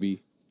bush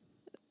baby?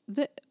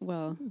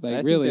 Well, I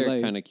think really, they're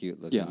like, kind of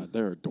cute looking. Yeah,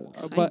 they're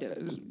adorable. but kind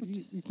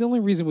of. the only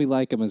reason we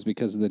like them is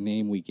because of the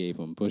name we gave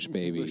them, Bush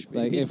Baby. Bush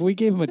Like, Baby. if we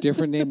gave them a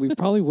different name, we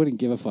probably wouldn't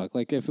give a fuck.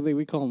 Like, if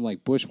we call them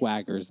like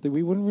Bushwhackers, then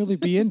we wouldn't really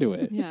be into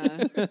it. Yeah.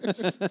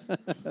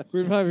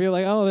 We'd probably be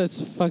like, oh,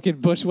 that's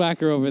fucking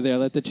Bushwhacker over there.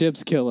 Let the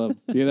chips kill him.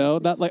 You know,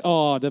 not like,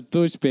 oh, the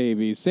Bush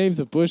Babies. Save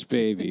the Bush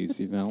Babies.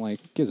 You know, like,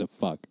 who gives a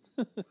fuck.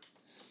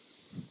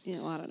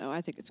 Well, I don't know.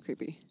 I think it's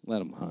creepy. Let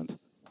them hunt.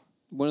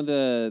 One of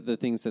the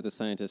things that the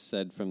scientists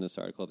said from this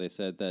article, they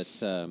said that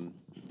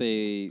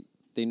they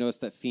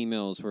noticed that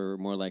females were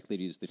more likely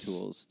to use the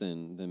tools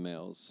than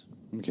males.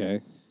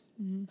 Okay.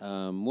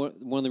 One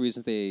of the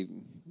reasons they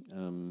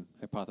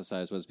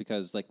hypothesized was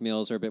because like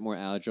males are a bit more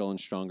agile and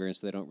stronger, and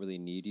so they don't really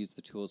need to use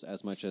the tools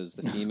as much as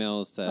the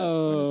females that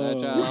aren't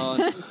as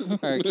agile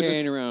and are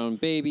carrying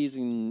around babies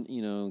and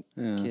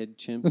kid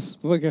chimps.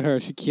 Look at her.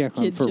 She can't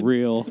hunt Kid for chimps.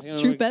 real.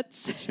 True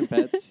pets.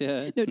 Chimpets,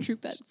 yeah. No, true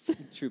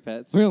pets. True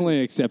pets. We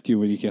only accept you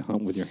when you can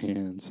hunt with your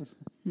hands.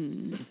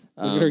 Look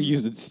at her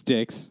using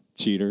sticks.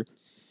 Cheater.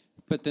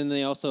 But then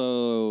they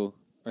also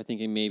are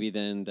thinking maybe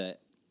then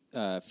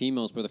that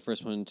females were the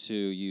first one to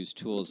use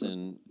tools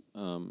in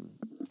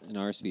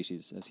our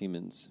species as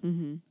humans.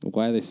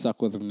 Why do they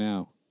suck with them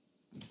now?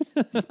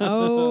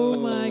 Oh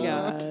my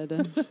God.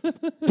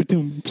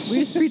 We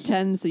just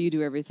pretend so you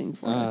do everything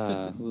for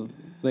us.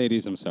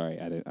 Ladies, I'm sorry.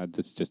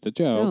 It's just a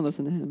joke. Don't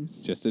listen to him. It's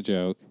just a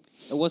joke.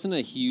 It wasn't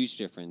a huge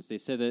difference. They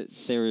said that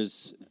there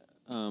was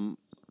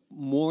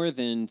more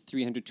than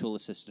 300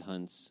 tool-assisted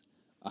hunts.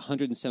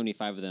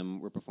 175 of them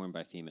were performed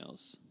by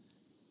females.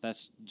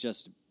 That's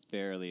just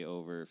barely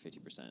over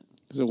 50%.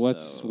 So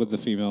what's with the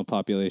female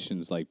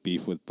population's like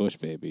beef with Bush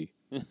Baby?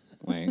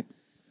 Like,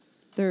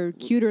 They're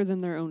cuter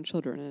than their own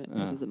children, and it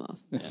pisses them off.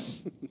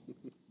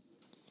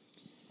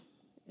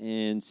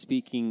 And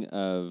speaking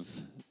of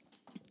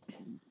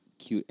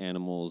cute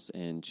animals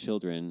and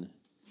children,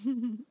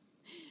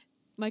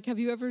 Mike, have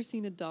you ever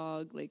seen a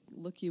dog like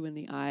look you in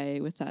the eye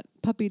with that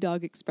puppy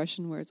dog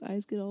expression where its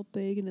eyes get all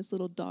big and its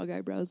little dog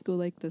eyebrows go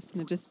like this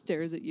and it just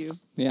stares at you?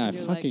 yeah, I And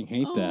you're fucking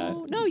hate "Oh,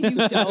 that. No, you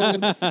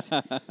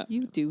don't.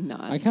 You do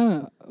not.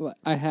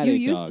 I had You a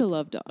used dog. to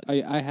love dogs.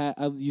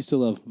 I used to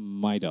love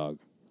my dog.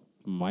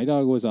 My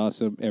dog was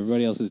awesome.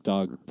 Everybody else's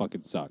dog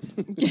fucking sucked.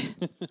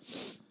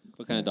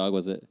 what kind of dog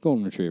was it?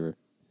 Golden Retriever.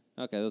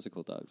 Okay, those are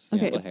cool dogs.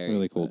 Okay. A little hairy,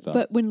 Really cool but- dog.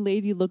 But when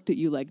Lady looked at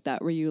you like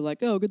that, were you like,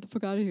 "Oh, get the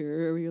fuck out of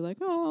here," or were you like,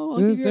 "Oh, I'll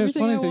give you There's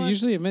everything funny I thing. want"?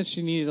 Usually it meant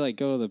she needed to like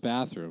go to the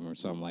bathroom or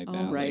something like that. I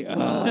Oh, was right.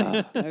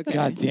 like, "Ugh, Okay.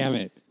 God damn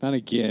it. Not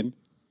again.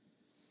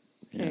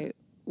 Okay.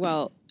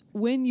 Well,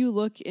 when you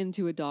look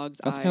into a dog's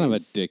That's eyes, kind of a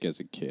dick as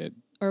a kid.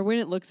 or when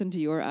it looks into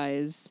your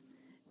eyes,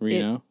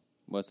 Reno?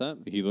 What's that?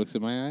 He looks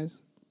at my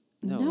eyes?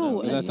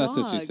 no, a That's what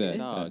she dog. said.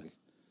 Dog.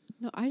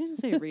 No, I didn't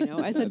say Reno.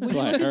 I said That's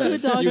when what you I look into a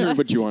heard. dog's You heard eye-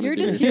 what you wanted You're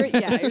to just hear.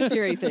 hearing, yeah, you're just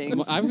hearing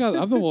things. I'm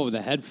the one with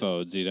the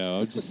headphones, you know.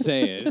 I'm just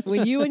saying.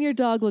 When you and your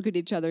dog look at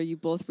each other, you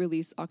both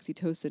release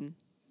oxytocin,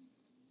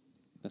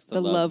 That's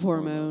the love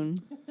hormone.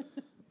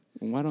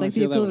 Why don't It's I like the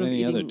feel that with equivalent of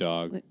any other eating.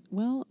 dog?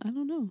 Well, I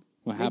don't know.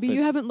 What Maybe happened?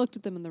 you haven't looked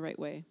at them in the right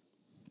way.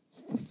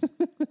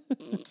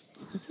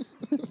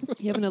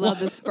 You haven't allowed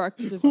this spark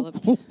to develop.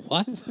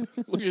 What?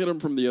 Look at him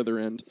from the other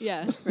end.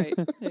 Yeah, right.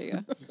 There you go.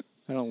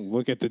 I don't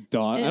look at the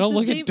dog. And I it's don't the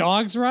look same- at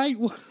dogs right.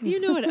 You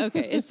know what?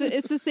 Okay, it's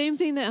the same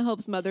thing that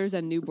helps mothers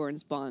and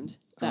newborns bond.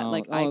 That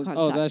eye contact.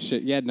 Oh, that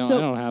shit. Yeah, no, So-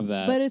 I don't have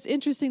that. But it's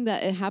interesting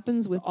that it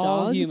happens with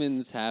All dogs.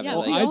 humans have Yeah,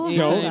 it. we Like, all I have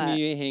don't. that. anytime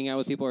you hang out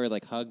with people or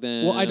like hug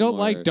them. well, I don't or-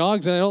 like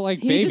dogs and I don't like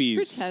He babies.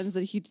 just pretends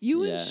that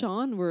you Yeah. and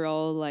Sean were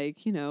all like,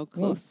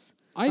 close.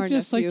 I Our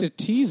just nephew. like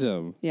to tease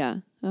them. Yeah.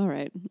 All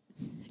right.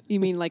 You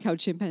mean like how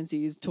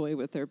chimpanzees toy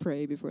with their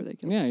prey before they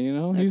kill? Yeah, you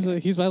know,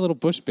 he's my little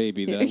bush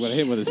baby that I'm gonna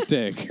hit with a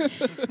stick.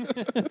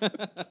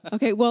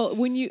 Okay. Well,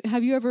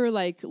 have you ever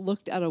like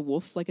looked at a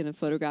wolf like in a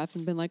photograph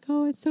and been like,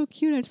 oh, it's so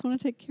cute, I just want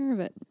to take care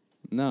of it?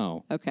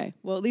 No, Okay.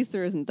 Well, at least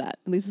there isn't that.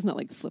 At least it's not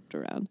like flipped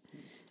around.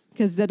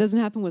 Because that doesn't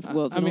happen with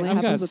wolves. I It mean only I've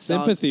got happens with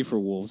sympathy dogs. for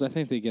wolves. I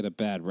think they get a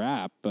bad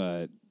rap,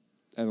 but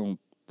I'm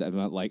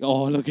not like,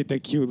 oh, look at the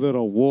cute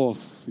little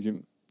wolf.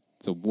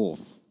 It's a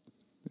wolf,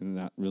 and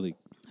not really.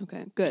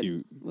 Okay, good.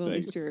 Cute Well, at thing.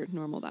 least you're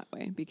normal that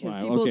way because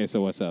Wow, people. okay,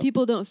 so what's up?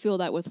 People don't feel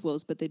that with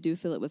wolves, but they do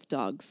feel it with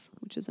dogs,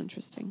 which is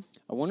interesting.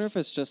 I wonder if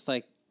it's just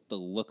like the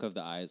look of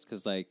the eyes,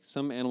 because like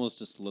some animals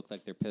just look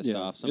like they're pissed Yeah,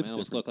 off. Some it's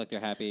animals different. look like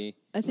they're happy.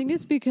 I think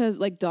it's because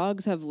like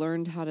dogs have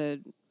learned how to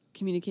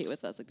communicate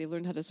with us. Like they've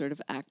learned how to sort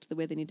of act the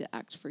way they need to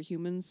act for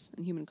humans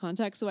and human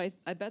contact. So I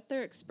bet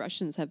their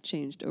expressions have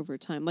changed over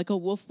time. Like a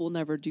wolf will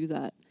never do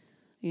that,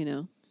 you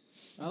know.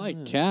 I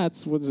like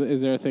cats.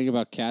 Is there a thing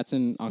about cats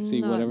and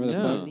oxy, Not whatever the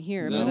really. fuck?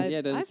 Here, No. but Yeah,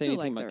 it doesn't I say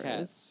feel anything like about there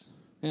cats.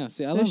 Yeah,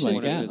 see, I There love my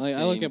should be. cat. The Like,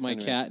 I look same at my kind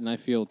of- cat and I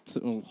feel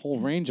a whole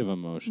range of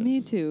emotion. Me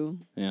too.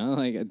 Yeah,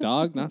 like a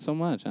dog, not so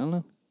much. I don't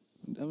know.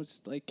 I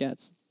just like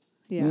cats.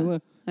 Yeah.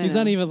 Look, I he's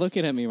know. not even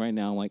looking at me right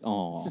now. I'm like,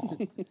 oh.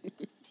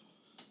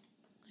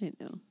 I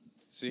know.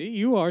 See,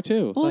 you are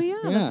too. Well, Like,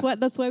 yeah,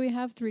 that's why we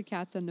have 3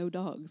 cats and no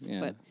dogs.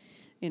 Yeah. But,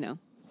 you know.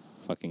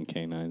 Fucking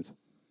canines.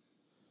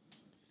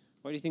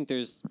 Why do you think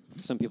there's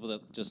some people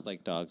that just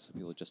like dogs, some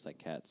people just like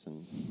cats?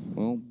 And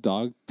Well,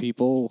 dog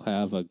people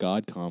have a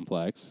god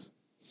complex.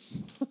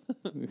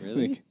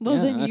 really, Like, Well,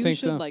 yeah, then I you think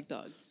should so. like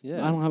dogs.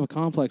 yeah, I don't have a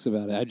complex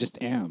about it. I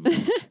just am.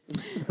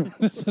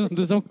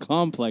 There's no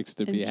complex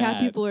to And be cat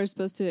had. people are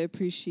supposed to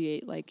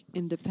appreciate like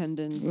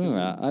independence Well,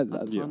 and I-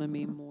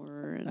 autonomy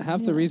more. And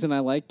Half the reason I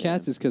like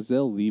cats is because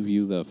they'll leave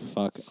you the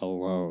fuck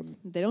alone.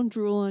 they don't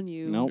drool on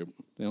you. Nope.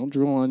 They don't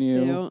drool on you.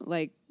 They don't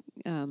like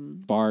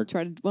bark.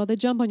 try to. Well, they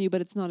jump on you,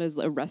 but it's not as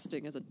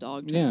arresting as a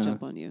dog trying Yeah. to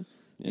jump on you.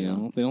 You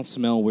know, they don't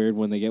smell weird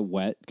when they get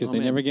wet because Oh, they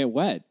man. never get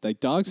wet. Like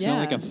dogs smell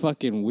like Yeah. a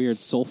fucking weird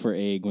sulfur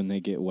egg when they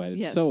get wet.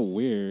 It's Yes. so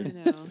weird.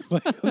 I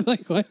know.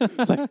 Like what?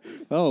 It's like,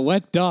 oh,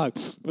 wet dog.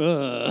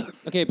 Ugh.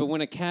 okay, but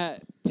when a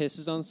cat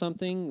pisses on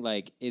something,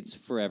 like it's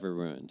forever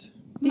ruined.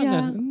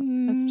 Yeah,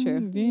 that's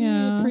true.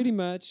 Yeah. Pretty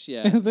much.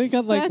 Yeah. They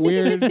got Yeah, like I think you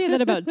weird. could say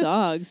that about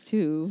dogs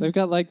too. They've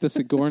got like the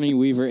Sigourney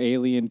Weaver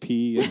alien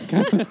pee. It's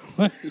kind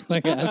of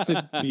like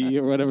acid pee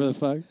or whatever the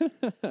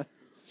fuck.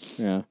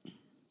 Yeah.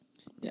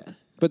 Yeah.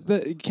 But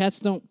the cats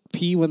don't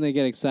pee when they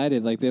get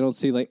excited. Like they don't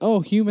see like, oh,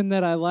 human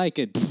that I like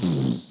it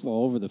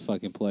all over the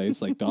fucking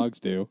place like dogs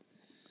do.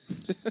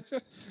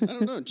 I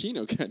don't know.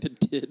 Chino kind of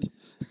did.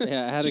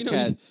 Yeah, I had a Chino,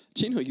 cat.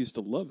 Chino used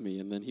to love me,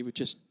 and then he would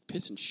just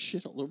piss and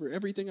shit all over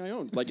everything I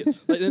owned.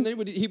 And then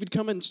he would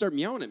come in and start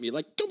meowing at me,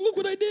 like, "Come look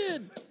what I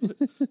did."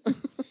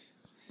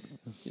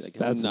 You're like,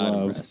 That's I'm not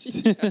love.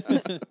 impressed.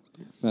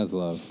 That's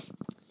love.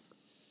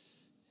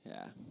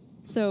 Yeah.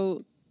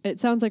 So it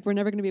sounds like we're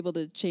never going to be able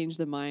to change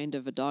the mind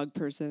of a dog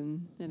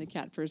person and a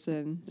cat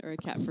person or a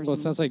cat person. Well, it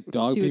sounds like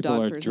dog to a people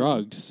dog are person.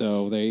 drugged.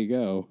 So there you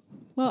go.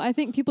 Well, I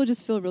think people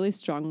just feel really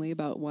strongly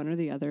about one or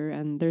the other,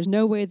 and there's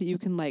no way that you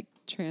can like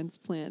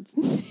transplant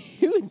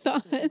new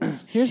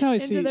thoughts Here's how I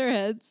into see. their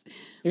heads.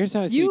 Here's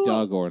how I see You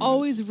dog owners.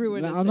 always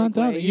ruin No, a I'm not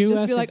done. segue. You just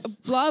be asked like me-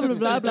 blah blah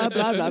blah blah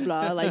blah blah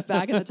blah. Like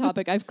back in the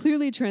topic, I've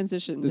clearly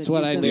transitioned. That's and what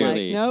you've I been do. Like,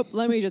 Clearly. nope.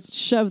 Let me just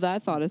shove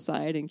that thought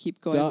aside and keep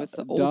going with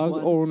the old dog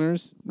one.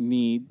 owners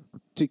need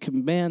to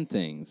command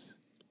things.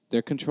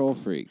 They're control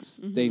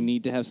freaks. Mm-hmm. They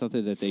need to have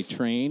something that they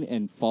train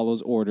and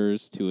follows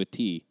orders to a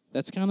T.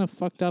 That's kind of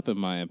fucked up in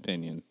my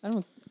opinion. I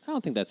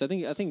don't think that's. I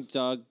think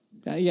dog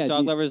Yeah,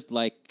 dog do- lovers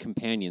like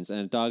companions, and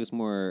a dog is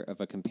more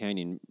of a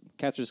companion.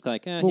 Cats are just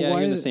like, But yeah, why you're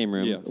in the is- same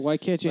room. Yeah. Why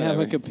can't you have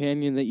a Whatever.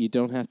 companion that you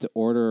don't have to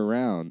order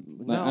around?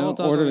 Like, Not I all don't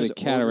dog order owners the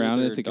cat order around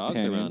and their it's a dogs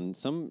companion. around.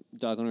 Some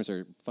dog owners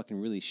are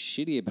fucking really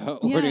shitty about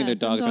Yeah, ordering their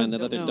some dogs around. dogs They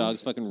let don't their know.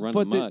 dogs fucking run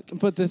But amok.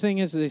 but the thing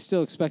is, they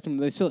still expect them.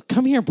 They still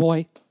come here,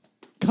 boy.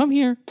 Come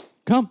here.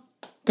 Come.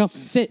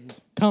 Sit.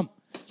 Come.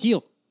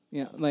 Heel.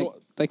 Yeah,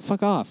 like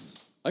fuck off.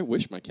 I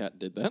wish my cat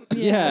did that.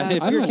 yeah,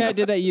 if I your don't- cat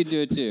did that, you'd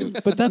do it too.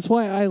 But that's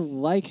why I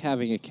like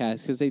having a cat,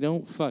 because they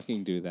don't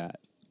fucking do that.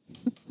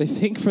 They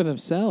think for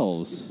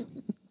themselves.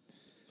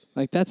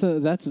 Like that's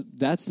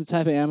the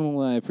type of animal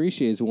that I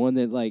appreciate, is one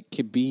that like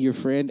can be your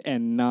friend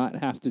and not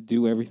have to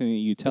do everything that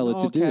you tell it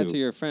All to cats do.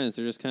 are your friends.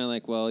 They're just kind of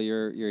like, well,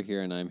 you're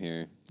here and I'm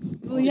here.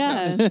 Well,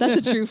 yeah, that's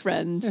a true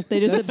friend. They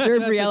just observe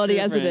that's a reality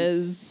true as it friend.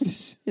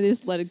 is. They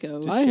just let it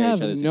go. I share have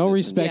each other's no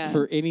existence. respect Yeah.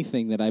 for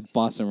anything that I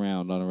boss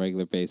around on a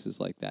regular basis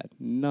like that.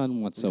 None You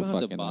whatsoever.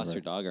 don't have to boss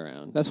your dog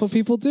around. That's what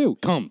people do.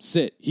 Come,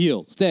 sit,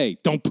 heel, stay.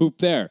 Don't poop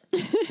there.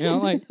 You know,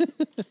 like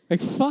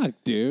fuck,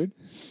 dude.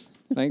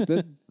 Like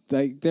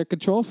they're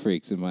control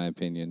freaks, in my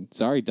opinion.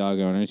 Sorry, dog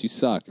owners, you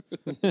suck.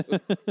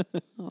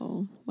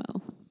 Oh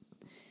well.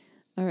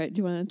 All right. Do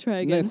you want to try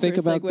And again? then think for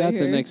a about segue that the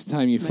here? next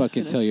time you I'm just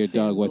fucking gonna tell your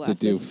dog what to sandblast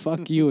do. it.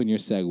 Fuck you and your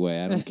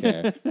Segway. I don't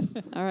care.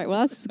 All right. Well,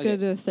 that's as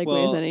good a segue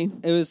well, as any.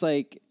 It was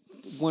like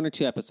 1 or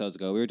 2 episodes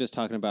ago. We were just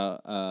talking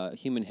about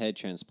human head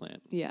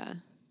transplant. Yeah.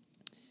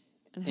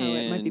 And how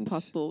it might be And-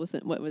 possible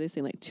within, what were they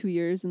saying, like 2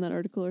 years in that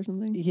article or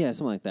something? Yeah,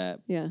 something like that.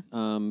 Yeah.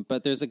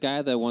 But there's a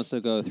guy that wants to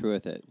go through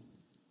with it.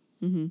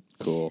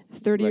 Cool.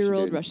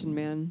 30-year-old dude. Russian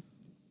man.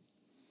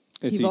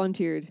 Is He he,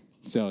 volunteered.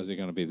 so is it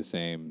going to be the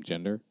same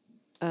gender?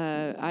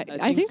 I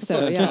think think so,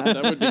 so. yeah.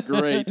 That would be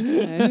great.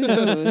 Who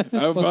knows?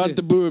 How about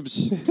the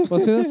boobs? Well,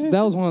 see,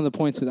 that was one of the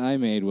points that I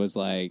made, was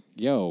like,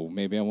 yo,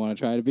 maybe I want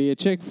to try to be a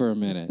chick for a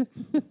minute.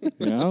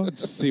 You know?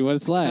 See what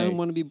it's I like. don't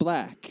want to be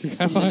black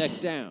from the neck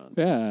down.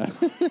 Yeah.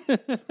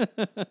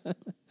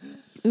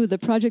 Ooh, the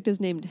project is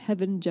named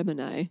Heaven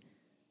Gemini.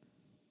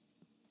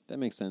 That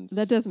makes sense.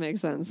 That does make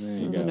sense.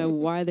 There you I don't go. know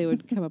why they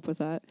would come up with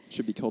that.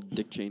 Should be called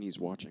Dick Cheney's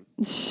watching.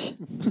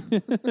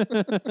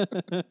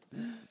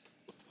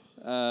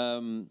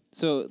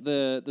 So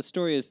the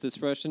story is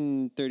this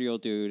Russian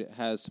 30-year-old dude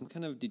has some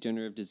kind of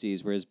degenerative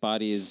disease where his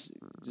body is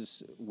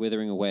just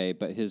withering away,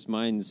 but his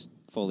mind's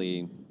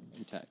fully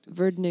intact.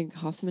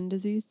 Verdnig-Hoffman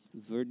disease?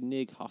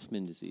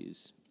 Verdnig-Hoffman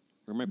disease.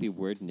 Or it might be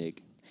Werdnig.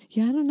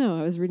 Yeah, I don't know.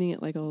 I was reading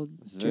it like old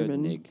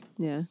German. Verdnig.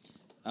 Yeah.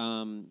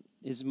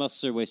 His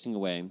muscles are wasting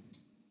away.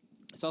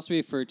 It's also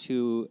referred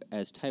to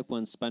as type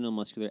 1 spinal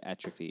muscular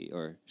atrophy,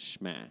 or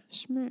SMA.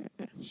 Schmer.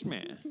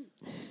 SMA.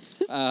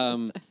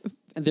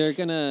 They're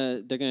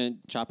gonna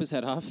chop his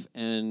head off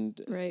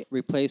and Right.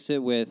 replace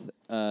it with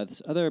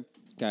this other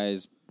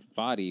guy's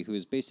body who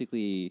is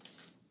basically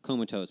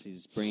comatose.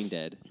 He's brain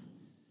dead.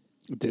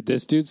 Did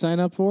this dude sign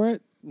up for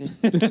it?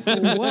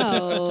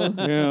 Well,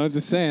 I'm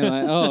just saying,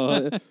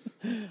 like,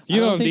 you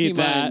don't think he need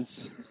that.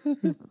 minds.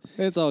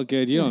 It's all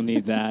good. You don't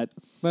need that.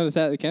 Let us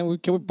have, can we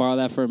borrow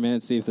that for a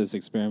minute, see if this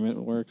experiment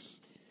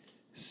works?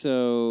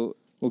 So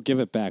We'll give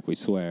it back, we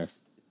swear.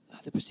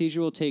 the procedure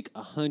will take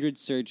 100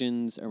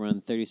 surgeons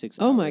around 36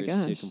 Oh my hours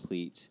to gosh.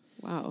 complete.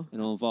 wow.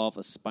 It'll involve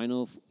a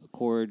spinal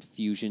cord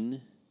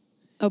fusion.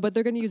 Oh, but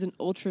they're going to use an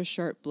ultra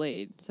sharp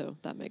blade, so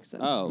that makes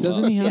sense. Oh,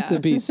 Doesn't he have Yeah. to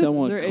be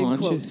somewhat They're in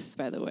conscious? quotes,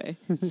 by the way.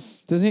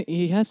 Doesn't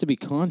he has to be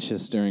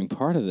conscious during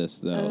part of this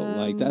though?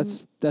 Like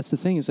that's the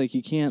thing. It's like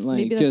you can't like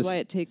Maybe that's just why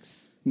it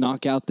takes.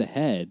 knock out the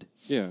head.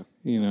 Yeah.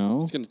 You know?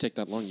 It's going to take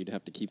that long. You'd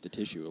have to keep the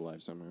tissue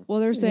alive somehow. Well,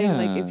 they're saying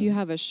like Yeah. if you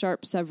have a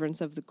sharp severance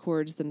of the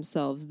cords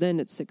themselves, then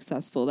it's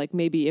successful. Like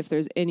maybe if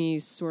there's any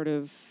sort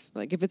of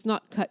like if it's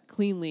not cut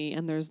cleanly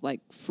and there's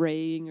like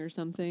fraying or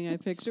something, I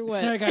picture what.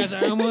 Sorry, guys,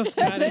 I almost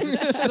got it.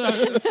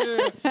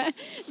 Then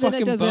Fucking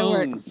it doesn't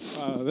work. bone.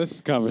 Wow,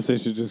 this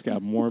conversation just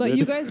got morbid. But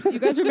you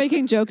guys are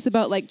making jokes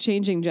about like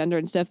changing gender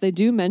and stuff. They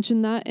do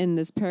mention that in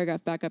this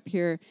paragraph back up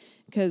here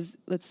because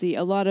let's see,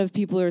 a lot of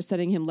people are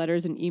sending him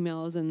letters and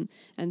emails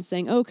and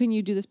saying, "Oh, can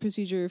you do this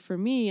procedure for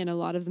me?" And a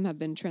lot of them have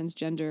been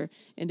transgender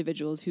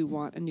individuals who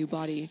want a new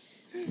body.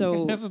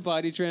 So Have a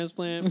body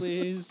transplant,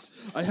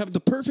 please. I have the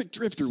perfect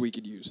drifter we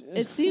could use.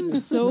 it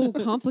seems so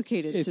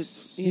complicated It to,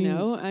 you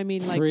know, seems I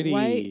mean, like pretty-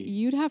 why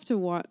you'd have to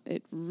want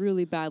it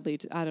really badly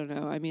to, I don't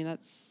know. I mean,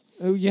 that's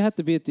Oh, you have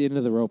to be at the end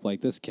of the rope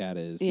like this cat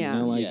is. Yeah. You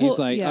know? Like Yeah. he's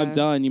Well, like, yeah. I'm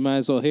done. You might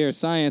as well hear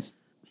science.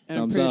 And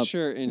I'm Thumbs pretty up.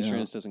 sure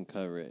insurance doesn't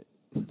cover it.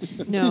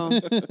 no. So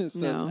it's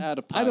No. out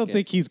of pocket. I don't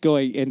think he's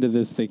going into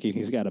this thinking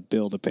he's got a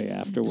bill to pay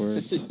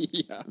afterwards.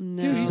 Yeah.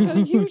 No. Dude, he's got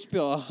a huge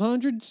bill.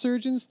 100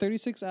 surgeons,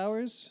 36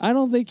 hours. I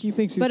don't think he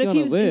thinks he's But if going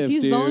to he's, live, if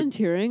he's dude.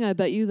 volunteering, I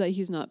bet you that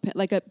he's not pay-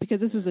 like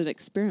because this is an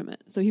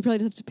experiment, so he probably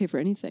doesn't have to pay for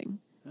anything.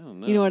 I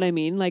don't know. You know what I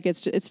mean? Like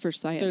it's for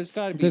science. There's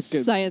got to be This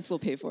could- Science will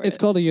pay for it. It's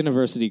called a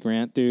university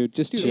grant, dude.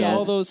 Just Dude, chill. Yeah.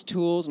 all those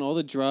tools and all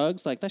the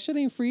drugs. Like, that shit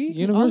ain't free. All they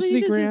University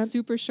need is grant. a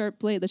super sharp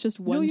blade. That's just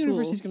one No tool.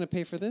 university's going to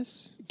pay for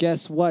this.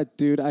 Guess what,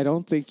 dude? I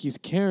don't think he's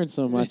caring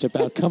so much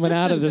about coming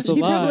out of this He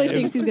alive. probably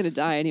thinks he's gonna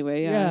die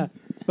anyway. yeah. Yeah.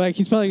 Like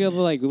he's probably gonna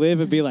like live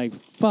and be like,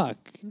 "Fuck,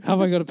 how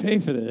am I gonna pay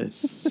for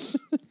this?"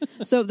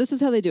 So this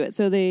is how they do it.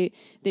 So they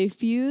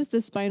fuse the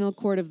spinal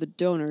cord of the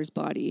donor's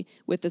body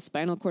with the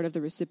spinal cord of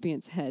the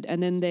recipient's head,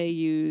 and then they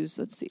use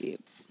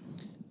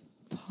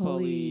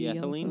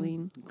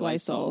polyethylene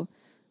glycol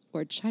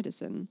or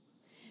chitosan,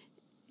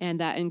 and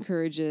that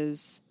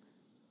encourages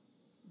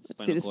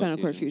the spinal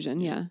cord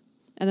fusion. Yeah,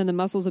 and then the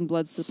muscles and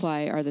blood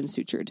supply are then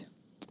sutured.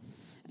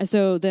 And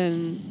so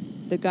then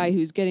the guy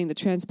who's getting the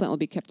transplant will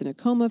be kept in a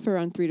coma for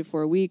around 3 to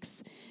 4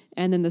 weeks,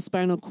 and then the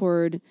spinal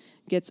cord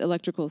gets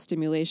electrical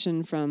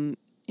stimulation from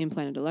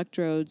implanted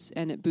electrodes,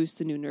 and it boosts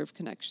the new nerve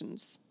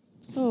connections.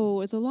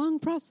 So it's a long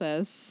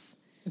process.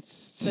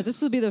 It's But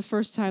this will be the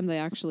first time they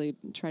actually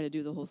try to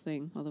do the whole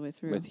thing all the way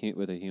through. With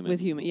a human. With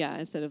human, yeah,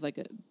 instead of like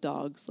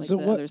dogs, like So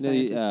the what- other The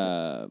scientists.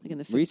 Like in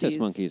the rhesus 50s.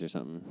 monkeys or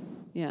something.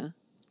 Yeah,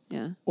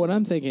 yeah. what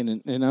I'm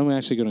thinking, and I'm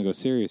actually gonna go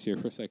serious here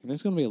for a second.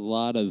 There's gonna be a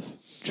lot of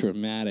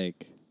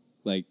traumatic,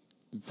 like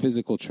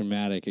physical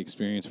traumatic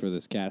experience for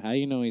this cat. How do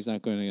you know he's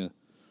not going to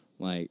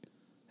like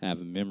have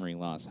a memory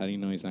loss? How do you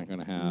know he's not going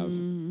to have?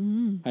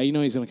 How do you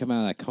know he's going to come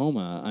out of that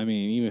coma? I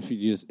mean, even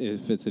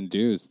if it's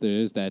induced, there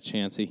is that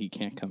chance that he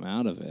can't come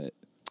out of it.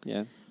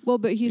 Yeah. Well,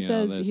 but he You know,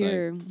 says there's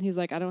here, he's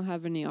like, I don't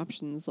have any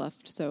options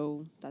left,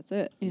 so that's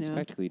it. You He's know,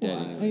 practically dead.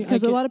 Well, anyway.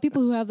 because a get- lot of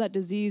people who have that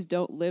disease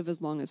don't live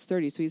as long as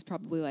 30. So he's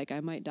probably like, I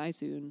might die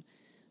soon.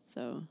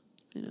 So,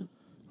 you know,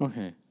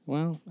 Okay.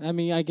 Well, I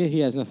mean, I get he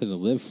has nothing to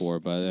live for,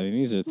 but I mean,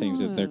 these are things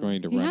that they're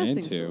going to he run has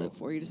into. things to live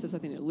for. He just has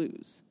nothing to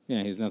lose.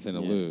 Yeah, he's nothing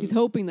to Yeah. lose. He's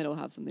hoping that he'll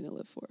have something to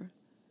live for.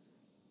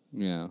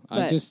 Yeah,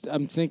 But-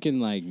 I'm thinking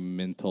like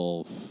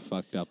mental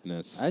fucked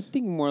upness. I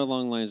think more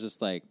along the lines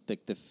just like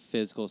the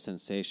physical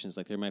sensations.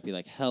 Like there might be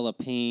like hella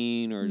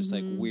pain or just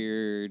like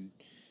weird,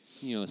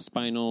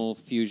 spinal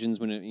fusions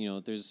when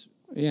there's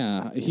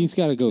yeah, he's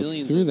got to go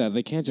millions through of that.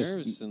 They can't nerves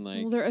just Well,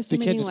 and they're they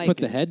estimating can't just like put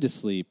the head to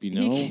sleep. You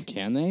know, He-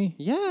 can they?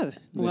 yeah.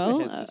 Well,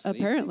 It's just sleep.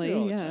 apparently, They do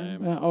it all the yeah.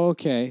 time. Oh,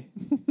 okay.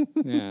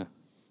 Yeah,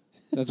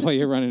 that's why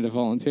you're running to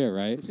volunteer,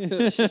 right?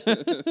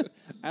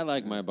 I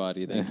like my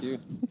body, thank you.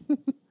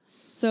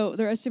 So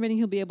they're estimating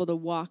he'll be able to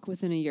walk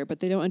within a year, but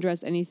they don't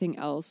address anything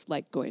else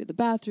like going to the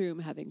bathroom,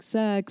 having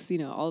sex,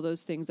 all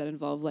those things that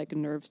involve like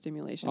nerve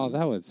stimulation. Oh,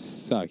 that would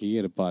suck. You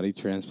get a body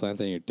transplant,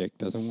 then your dick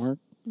doesn't work.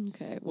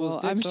 Okay. Well, Well,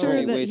 his I'm dick's sure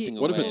already that wasting he,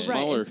 What if it's Right,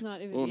 smaller? it's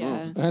not even, Oh, no.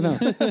 yeah. I know.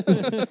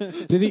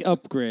 Did he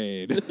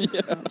upgrade? Oh,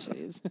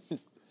 jeez.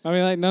 I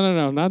mean, like,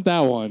 no, not that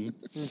one.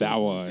 That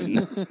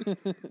one.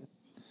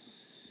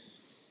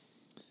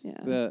 Yeah.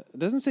 Uh, It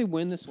doesn't say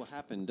when this will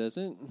happen, does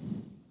it?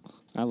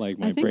 I like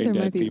I my think brain there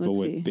dead might be- people let's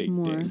with see, big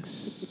more.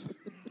 dicks.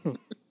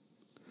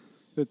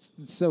 It's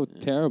so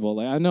terrible.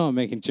 Like I know I'm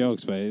making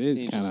jokes, but it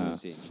is Interesting kind to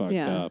see. of fucked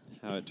Yeah. up.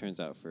 How it turns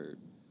out for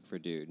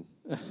dude.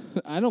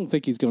 I don't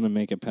think he's going to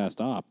make it past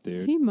op,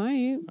 dude. He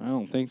might. I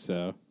don't think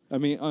so. I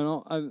mean,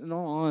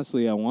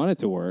 honestly, I want it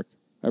to work.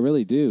 I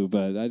really do,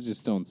 but I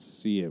just don't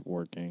see it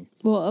working.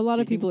 Well, a lot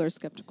of people are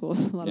skeptical.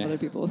 A lot of Yeah. other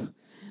people.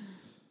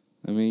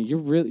 I mean,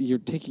 you're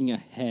taking a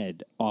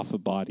head off a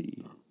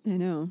body. I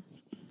know.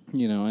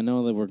 You know, I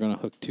know that we're going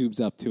to hook tubes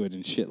up to it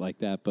and shit like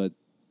that, but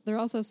They're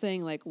also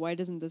saying, like, why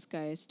doesn't this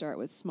guy start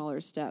with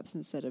smaller steps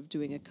instead of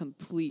doing a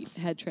complete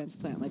head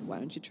transplant? Like, why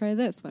don't you try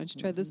this? Why don't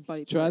you try this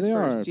body try part the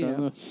first? art. You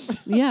know?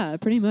 Yeah,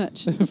 pretty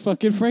much.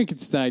 Fucking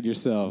Frankenstein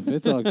yourself.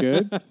 It's all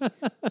good.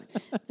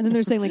 And then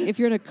they're saying, like, if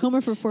you're in a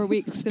coma for 4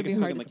 weeks, it's going to be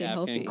hard to like stay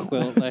Afghan healthy.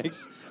 quilt, like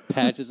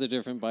patches of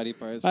different body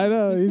parts. I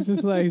know. He's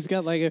just like he's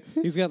got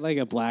like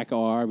a black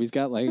arm. He's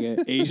got like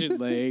an Asian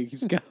leg.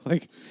 He's got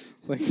like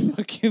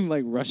fucking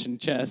like Russian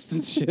chest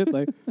and shit.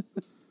 Like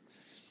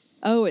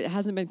Oh, it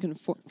hasn't been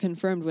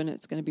confirmed when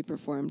it's going to be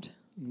performed.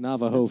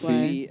 Navajo That's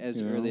why- feet. Be as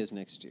you know? early as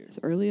next year. As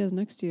early as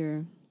next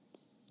year.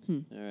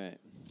 All right.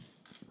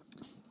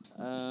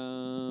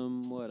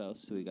 What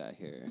else do we got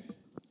here?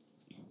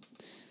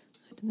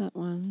 I did that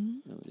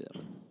one. No, we did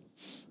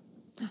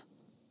that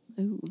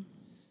one. Ooh.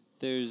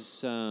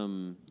 There's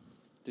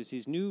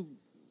these new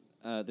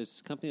there's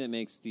this company that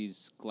makes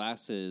these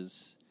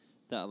glasses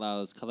that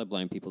allows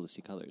colorblind people to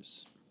see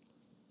colors.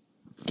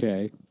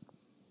 Okay.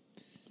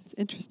 It's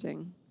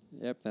interesting.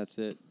 Yep, that's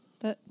it.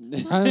 That's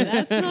not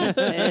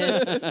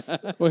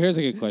it. Well, here's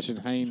a good question.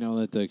 How do you know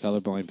that the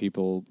colorblind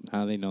people,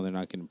 how do they know they're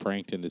not getting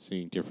pranked into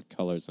seeing different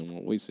colors than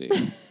what we see?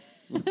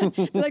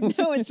 They're like,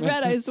 no, it's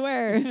red, I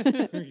swear.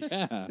 It's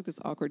Yeah. like this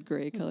awkward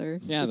gray color.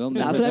 Yeah, they'll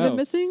never That's what I've know. been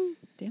missing?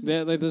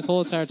 Damn. Like this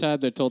whole entire time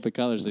they're told the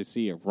colors they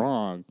see are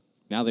wrong.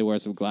 Now they wear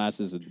some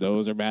glasses and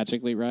those are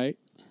magically right.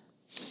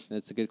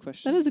 That's a good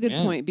question. That is a good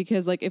Yeah. point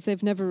because, like, if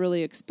they've never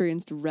really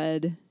experienced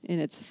red in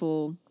its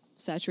full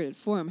saturated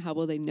form, how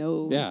will they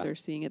know Yeah. if they're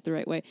seeing it the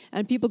right way?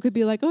 And people could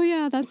be like, "Oh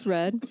yeah, that's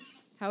red."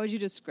 How would you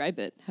describe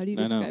it? How do you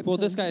I know. describe? Well,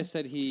 this color? guy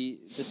said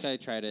this guy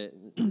tried it.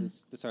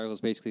 This article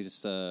is basically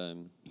just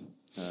an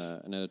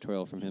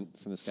editorial from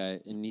this guy,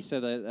 and he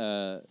said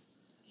that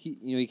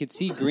he could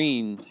see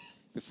green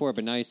before,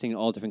 but now he's seeing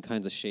all different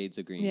kinds of shades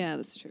of green. Yeah,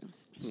 that's true.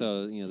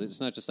 So it's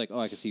not just like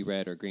I can see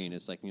red or green.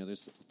 It's like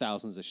there's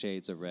thousands of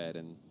shades of red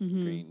and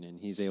green,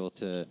 and he's able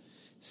to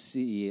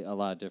see a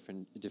lot of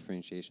different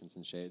differentiations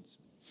and shades.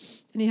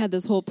 And he had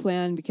this whole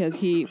plan because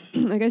he,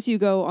 I guess you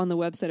go on the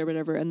website or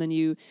whatever, and then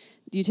you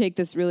take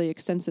this really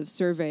extensive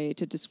survey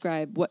to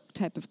describe what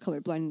type of color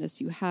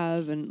blindness you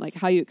have and like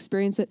how you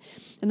experience it,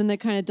 and then they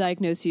kind of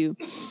diagnose you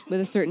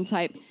with a certain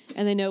type,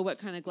 and they know what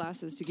kind of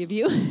glasses to give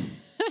you.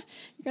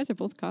 You guys are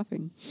both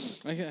coughing.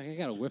 I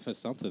got a whiff of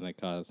something that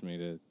caused me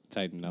to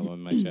tighten up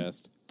on my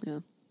chest. Yeah.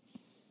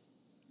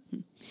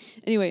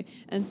 Anyway,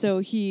 and so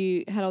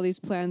he had all these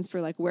plans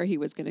for like where he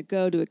was going to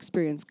go to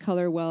experience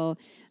color well,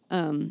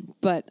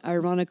 but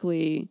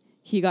ironically,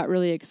 he got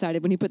really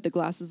excited when he put the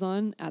glasses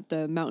on at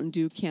the Mountain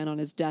Dew can on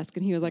his desk,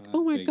 and he was like,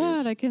 "Oh my figures.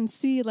 god, I can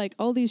see like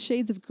all these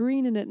shades of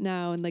green in it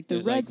now, and like the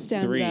There's, red like,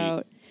 stands 3.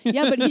 out."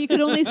 Yeah, but he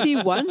could only see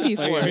one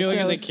before. Like, if you look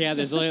so- at the can,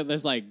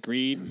 there's like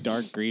green,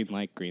 dark green,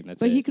 light green.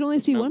 That's but it. he could only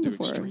see one Mountain Dew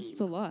before. Extreme. It's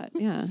a lot.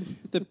 Yeah.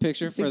 The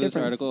picture for Big this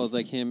difference. article is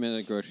like him in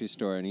a grocery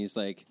store, and he's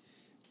like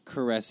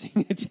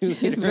caressing a 2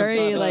 liter Very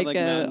bottle of, like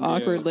Mountain Dew.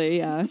 awkwardly.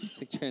 Yeah. He's,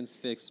 like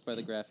transfixed by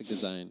the graphic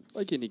design.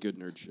 Like any good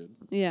nerd should.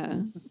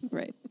 Yeah.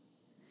 Right.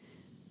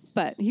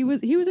 But he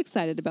was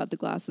excited about the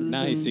glasses.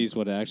 Now he and- sees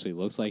what it actually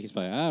looks like. He's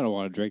like, I don't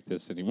want to drink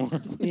this anymore.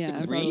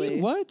 Yeah, Green? probably.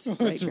 What?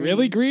 Bright It's green.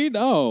 really green?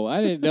 Oh, I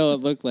didn't know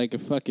it looked like a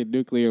fucking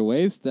nuclear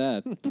waste.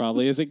 That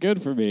probably isn't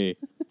good for me.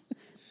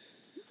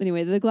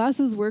 Anyway, the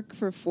glasses work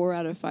for 4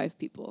 out of 5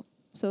 people,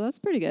 so that's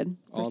pretty good.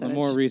 All the percentage.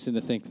 more reason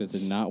to think that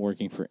they're not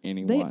working for They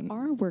anyone.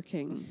 are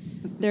working.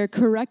 They're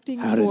correcting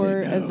How do they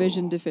for a know?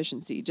 vision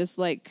deficiency, just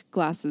like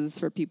glasses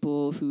for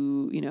people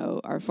who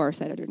are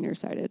farsighted or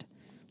nearsighted.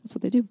 That's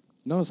what they do.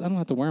 Notice I don't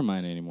have to wear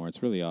mine anymore.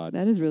 It's really odd.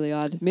 That is really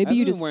odd. Maybe I've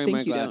you been just wearing think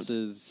my you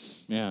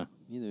glasses Yeah.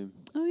 either. don't.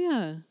 Oh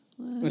yeah.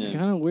 Well, It's Yeah.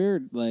 kind of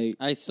weird. Like,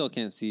 I still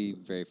can't see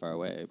very far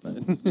away,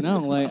 but no,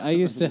 like I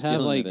used to Just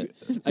have dealing like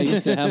with I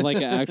used to have like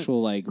an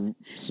actual like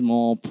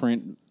small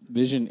print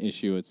vision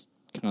issue. It's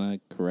kind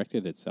of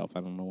corrected itself. I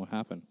don't know what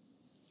happened.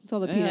 it's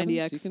all the Yeah,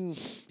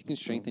 P90X. you can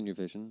strengthen your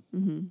vision.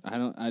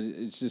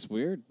 It's just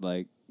weird.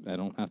 Like I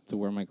don't have to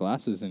wear my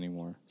glasses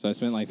anymore. So I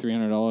spent like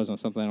 $300 on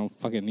something I don't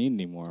fucking need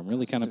anymore. I'm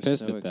really kind of They're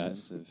pissed so at that.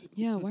 expensive.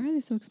 Yeah, why are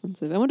they so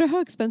expensive? I wonder how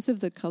expensive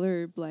the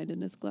color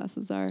blindness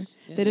glasses are.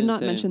 They did not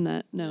say. mention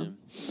that. No. Yeah.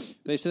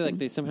 They said like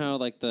they somehow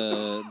like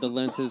the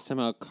lenses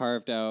somehow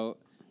carved out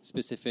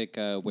specific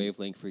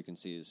wavelength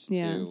frequencies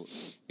Yeah. to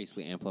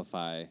basically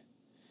amplify.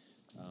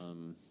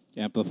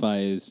 Amplify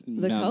is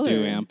The Mountain Dew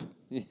color. amp.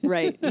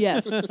 Right.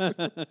 Yes.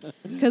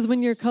 Because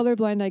when you're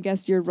colorblind, I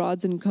guess your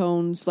rods and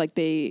cones like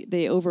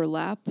they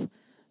overlap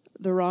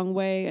the wrong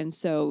way, and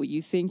so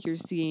you think you're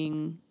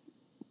seeing,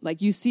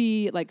 like you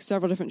see like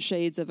several different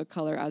shades of a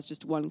color as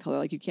just one color.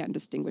 Like you can't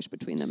distinguish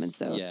between them, and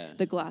so Yeah.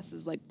 the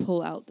glasses like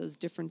pull out those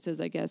differences,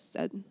 I guess,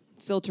 and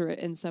filter it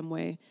in some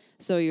way,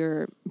 so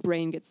your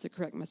brain gets the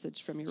correct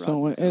message from your rods.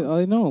 So and cones.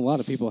 I know a lot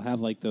of people have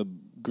like the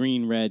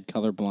green-red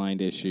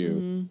colorblind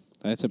issue.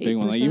 That's a big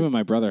one. Like 8%. even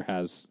my brother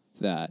has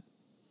that.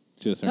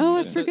 to a certain Oh, I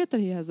extent. forget that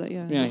he has that.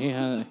 Yeah. Yeah, he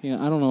had.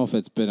 I don't know if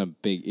it's been a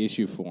big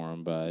issue for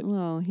him, but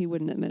Well, he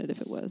wouldn't admit it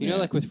if it was. You know,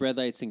 like with red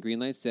lights and green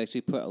lights, they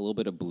actually put a little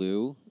bit of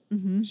blue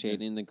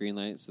shade in the green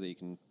light so that you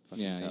can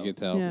fucking yeah, tell. you could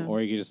tell. Yeah.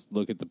 Or you could just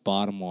look at the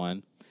bottom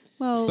one.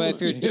 Well, But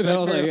if you're, You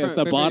know, like, if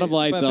the bottom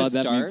light's on,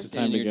 that means it's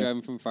time and to you're go.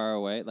 driving from far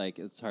away, like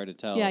it's hard to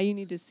tell. yeah, you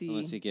need to see.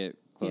 unless you get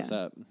close Yeah.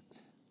 up.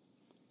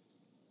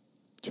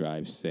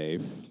 Drive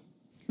safe.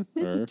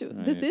 This Right.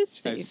 is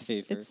Drive safe.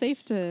 safer. It's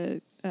safe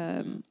to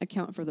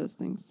account for those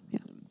things. Yeah.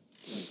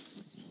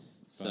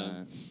 So,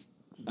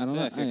 I don't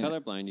know. if you're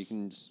colorblind, you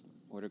can just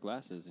order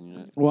glasses and you're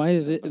not. Why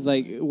is it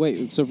like?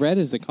 Wait, so red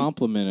is the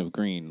complement of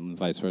green, and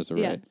vice versa,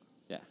 Yeah. right?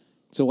 Yeah.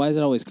 So why is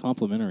it always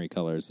complementary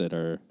colors that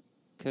are?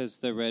 Because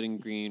the red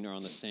and green are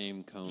on the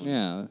same cone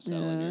Yeah.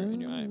 cell in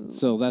your eye.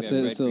 So We that's have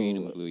it. red, So green,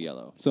 and blue,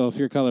 yellow. So if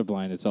you're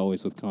colorblind, it's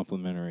always with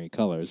complementary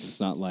colors.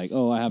 It's not like,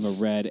 oh, I have a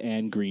red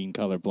and green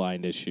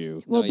colorblind issue,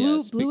 Well, No, blue,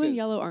 yes, blue and because-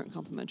 yellow aren't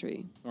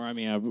complementary. or I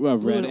mean, a Blue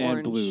red and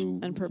orange blue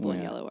and purple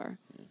and yeah. yellow are.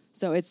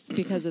 So it's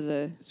because of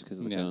the It's because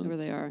of the Yeah. cones. where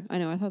they are. I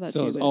know. I thought that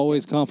So too. it's but-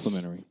 always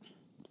complementary.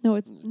 no.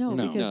 It's no,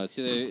 No. because No, it's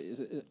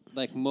either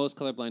like most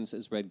colorblindness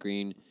is red,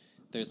 green.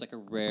 There's like a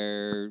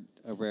rare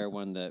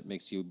one that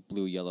makes you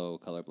blue, yellow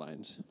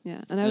colorblind. yeah.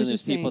 And And I was there's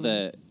just saying. people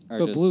that are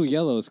But just blue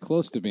yellow is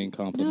close to being no,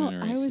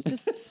 complementary. I was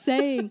just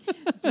saying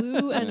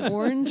blue and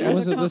orange. I are the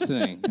wasn't com-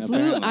 listening. Blue,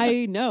 apparently.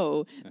 I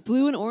know.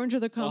 Blue and orange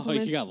are the Oh,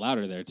 complements. you got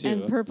louder there too.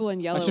 and purple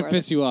and yellow I should are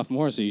piss you off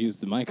more so you use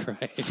the mic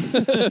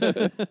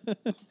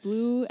right.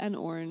 blue and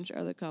orange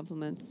are the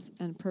complements,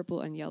 and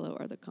purple and yellow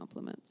are the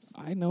complements.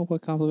 I know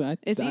what compliment.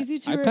 It's easy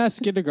to I re-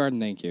 passed kindergarten.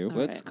 Thank you. All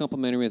what's right.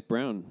 complementary with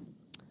brown?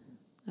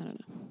 I don't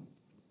know.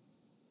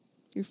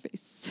 Your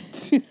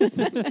face.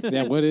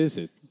 Yeah, what is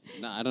it?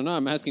 No, I don't know.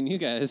 I'm asking you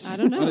guys.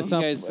 I don't know. But it's You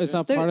not. guys- It's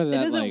not part of that.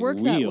 It doesn't like, work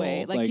wheel. that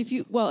way. Like if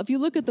you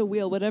look at the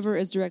wheel, whatever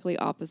is directly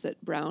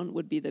opposite brown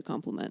would be the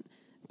complement.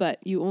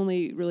 But you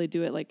only really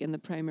do it like in the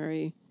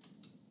primary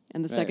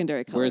and the Right.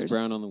 secondary colors. Where's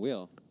brown on the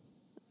wheel?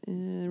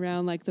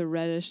 Around like the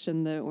reddish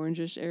and the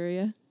orangish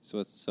area So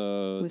with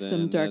then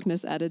some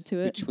darkness that's added to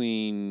it.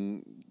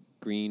 between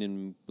green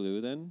and blue.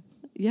 Then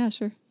Yeah,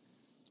 sure.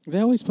 They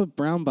always put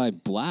brown by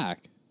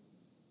black.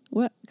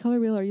 What color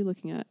wheel are you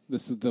looking at?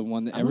 This is the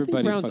one that I don't think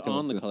everybody brown's fucking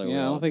on the looks at. color Yeah, I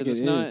wheel, don't think 'cause it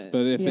it's is. not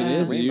But if Yeah.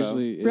 it is, it rainbow.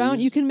 usually it Brown,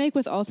 usually- you can make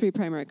with all three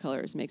primary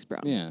colors makes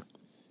brown. Yeah.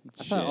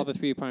 I thought all Shit. the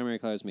three primary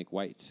colors make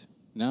white.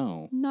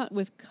 No. Not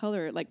with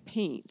color, like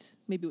paint,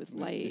 maybe with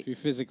light. If you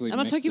physically I'm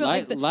not mix talking them- about Light-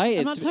 like the, light,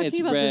 I'm not it's- talking it's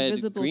about red, the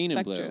visible green,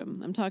 and blue.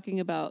 spectrum. I'm talking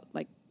about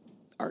like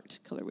art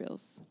color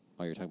wheels.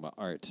 Oh, you're talking about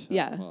art.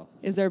 Yeah. Well,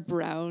 Is there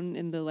brown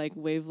in the like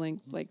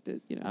wavelength, like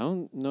the I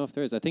don't know if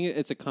there is. I think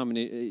it's a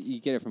combination. You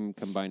get it from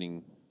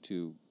combining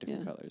two different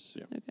Yeah. colors.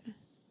 Yeah. Okay,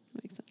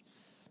 makes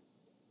sense.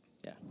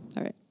 Yeah.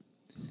 All right.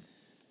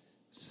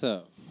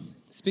 So,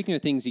 speaking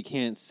of things you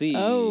can't see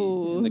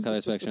Oh. in the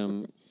color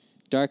spectrum,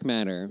 dark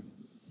matter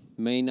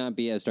may not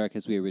be as dark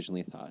as we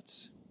originally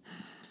thought.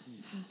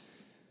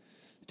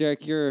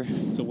 Derek, you're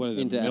So what is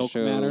it? into Milk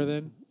astro- matter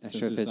then? Since it's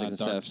astrophysics not and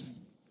dark. stuff.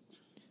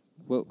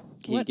 Well,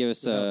 can you What? give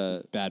us That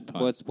was a bad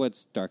pun.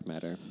 what's dark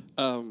matter?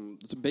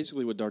 So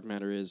basically, what dark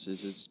matter is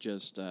it's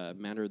just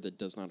matter that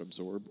does not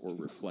absorb or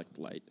reflect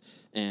light,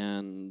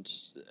 and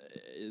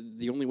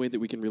the only way that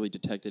we can really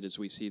detect it is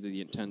we see the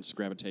intense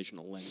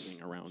gravitational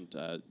lensing around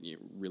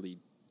really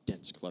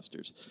dense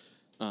clusters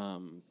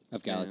Of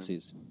and-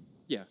 galaxies,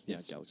 Yeah,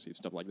 Yes. galaxies,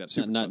 stuff like that.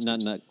 not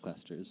superclusters. nut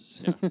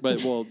clusters.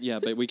 Yeah,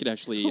 but we could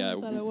actually I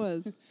thought it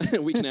was.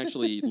 we can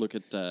actually look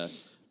at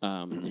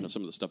some of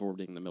the stuff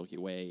orbiting the Milky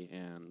Way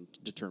and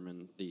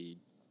determine the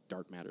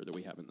dark matter that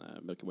we have in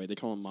the Milky Way. They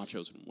call them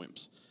machos and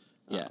wimps.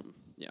 Yeah.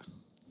 Yeah.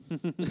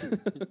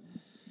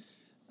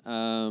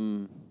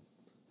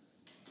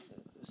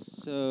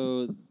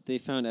 So they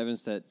found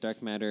evidence that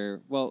dark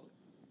matter,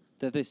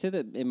 that they say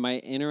that it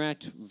might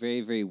interact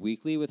very, very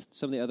weakly with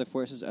some of the other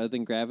forces other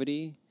than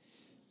gravity.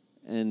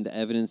 And the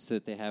evidence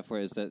that they have for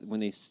it is that when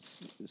they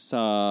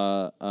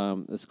saw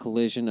this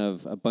collision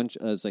of it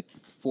was like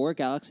 4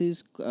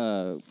 galaxies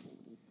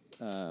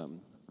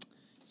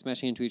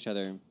smashing into each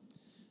other,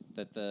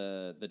 that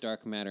the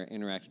dark matter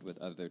interacted with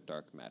other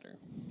dark matter.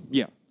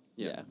 Yeah.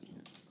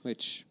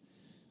 Which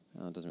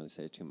doesn't really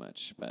say too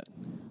much, but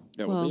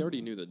Yeah, Well- they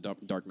already knew that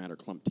dark matter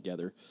clumped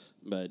together,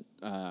 but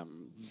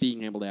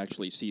being able to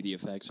actually see the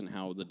effects and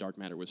how the dark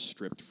matter was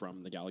stripped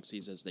from the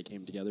galaxies as they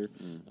came together,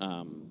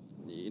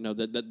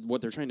 that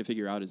what they're trying to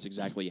figure out is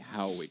exactly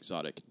how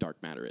exotic dark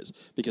matter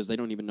is, because they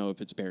don't even know if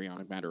it's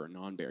baryonic matter or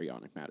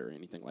non-baryonic matter or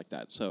anything like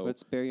that. So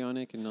what's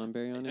baryonic and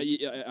non-baryonic?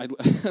 I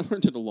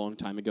learned it a long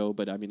time ago,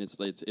 but I mean it's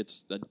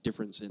a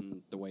difference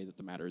in the way that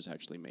the matter is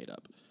actually made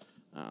up.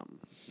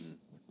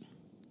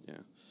 Yeah.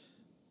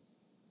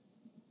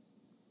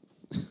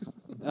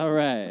 All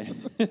right.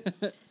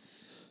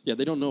 Yeah,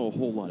 they don't know a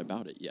whole lot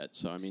about it yet.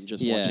 So I mean,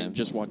 just Yeah.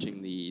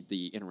 watching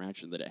the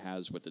interaction that it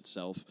has with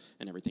itself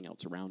and everything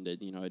else around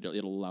it,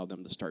 it'll allow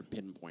them to start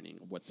pinpointing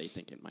what they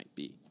think it might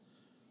be.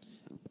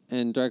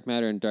 And dark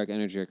matter and dark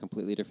energy are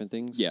completely different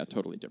things? Yeah,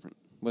 totally different.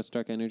 What's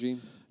dark energy?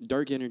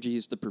 Dark energy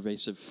is the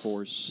pervasive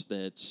force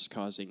that's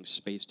causing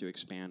space to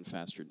expand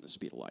faster than the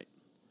speed of light.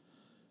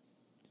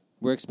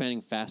 We're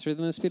expanding faster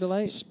than the speed of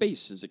light?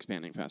 Space is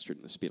expanding faster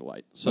than the speed of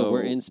light. So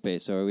we're in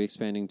space, so are we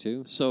expanding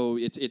too? So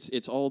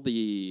it's all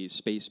the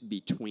space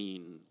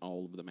between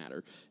all of the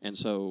matter, and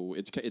so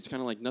it's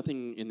kind of like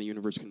nothing in the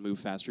universe can move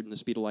faster than the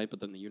speed of light.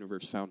 But then the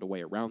universe found a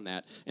way around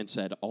that and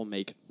said, "I'll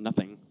make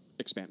nothing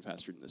expand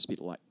faster than the speed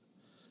of light."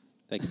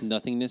 Like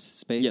nothingness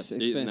space? Yes,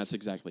 expands? and that's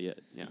exactly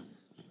it. Yeah,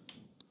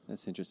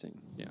 That's interesting.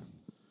 yeah.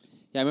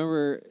 Yeah, I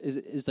remember.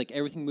 Is like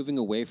everything moving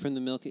away from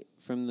the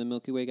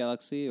Milky Way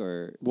galaxy,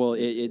 or Well,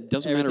 it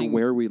doesn't matter Everything-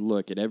 where we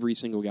look. At every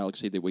single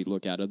galaxy that we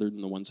look at, other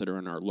than the ones that are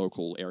in our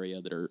local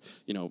area that are,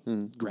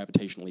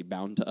 gravitationally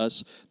bound to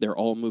us, they're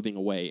all moving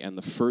away. And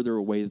the further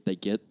away that they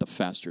get, the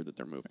faster that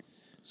they're moving.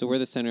 so we're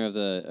the center of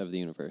the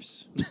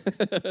universe.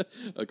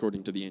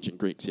 According to the ancient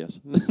Greeks, yes.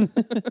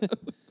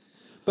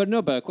 But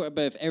no, but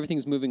if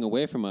everything's moving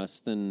away from us,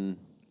 then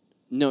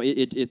No,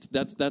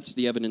 that's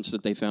the evidence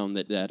that they found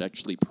that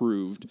actually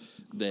proved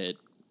that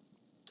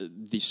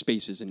the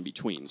space is in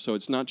between. So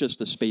it's not just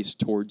the space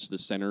towards the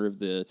center of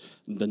the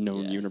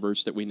known Yeah.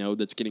 universe that we know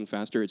that's getting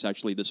faster. It's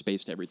actually the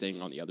space to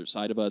everything on the other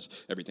side of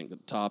us, everything to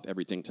the top,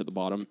 everything to the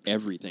bottom.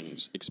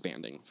 Everything's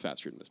expanding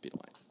faster than the speed of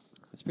light.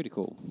 that's pretty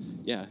cool.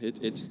 Yeah,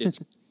 it's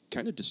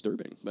kind of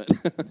disturbing, but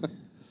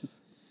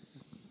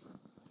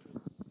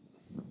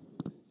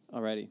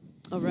Alrighty.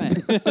 All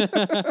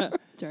right.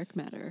 Dark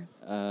matter.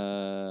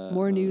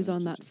 More news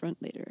on that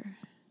front later.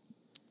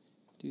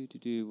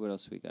 What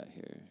else we got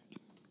here?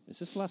 Is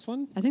this the last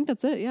one? I think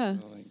that's it. Yeah.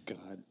 Oh my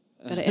god.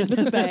 Gotta end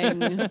with a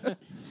bang.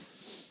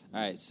 All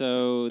right,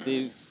 so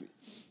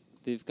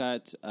they've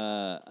got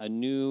a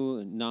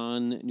new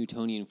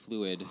non-Newtonian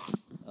fluid,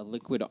 a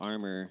liquid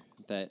armor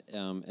that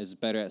is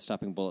better at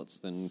stopping bullets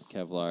than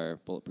Kevlar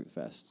bulletproof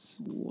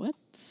vests. What?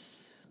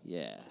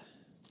 Yeah,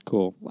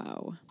 Cool.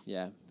 Wow.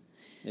 yeah,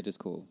 it is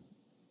cool.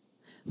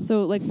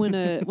 So, like when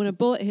a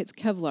bullet hits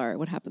Kevlar,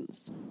 what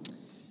happens?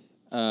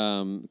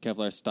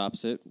 Kevlar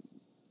stops it.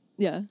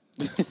 Yeah.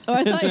 Oh,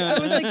 I thought I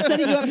was like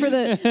setting you up for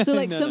the. So,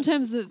 like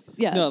sometimes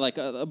No, like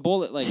a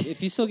bullet. Like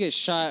if you still get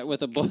shot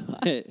with a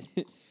bullet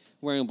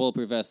wearing a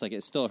bulletproof vest, like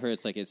it still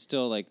hurts. Like it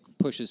still like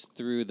pushes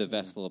through the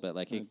vest a little bit.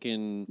 Like it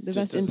can The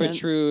just vest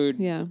indents, protrude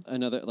yeah.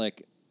 another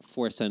like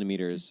 4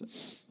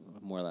 centimeters,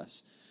 more or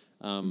less.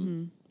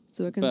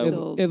 So it can But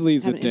still it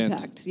leaves have a an dent.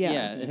 impact.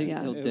 Yeah.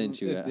 It'll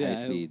dent you at high Yeah,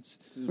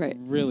 speeds. Right.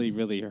 Really,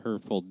 really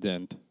hurtful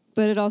dent.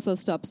 But it also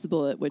stops the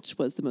bullet, which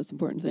was the most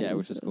important thing. Yeah,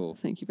 which is cool.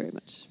 Thank you very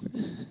much.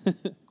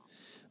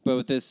 But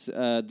with this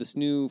this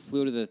new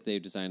fluid that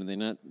they've designed,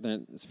 and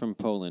it's from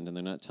Poland, and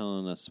they're not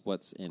telling us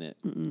what's in it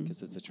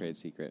because it's a trade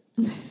secret.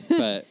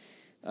 But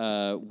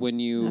when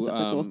you That's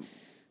ethical.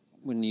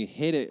 when you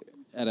hit it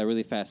at a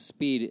really fast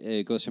speed,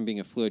 it goes from being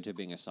a fluid to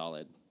being a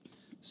solid.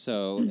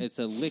 So it's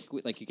a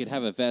liquid. Like you could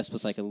have a vest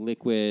with like a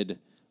liquid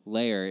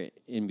layer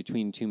in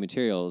between two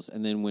materials,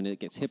 and then when it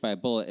gets hit by a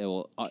bullet, it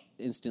will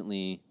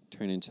instantly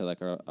turn into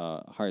like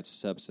a hard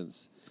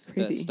substance that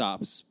crazy.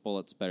 stops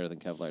bullets better than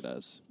Kevlar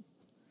does.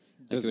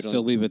 Does it it would still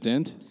only- leave a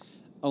dent?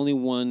 Only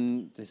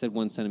one. They said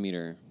 1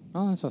 centimeter.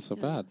 Oh, that's not so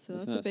bad. So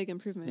that's not- a big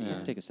improvement. You Yeah.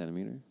 can take a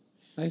centimeter.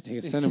 I take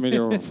a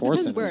centimeter over 4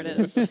 Depends where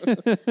it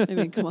centimeters. is. I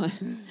mean, come on.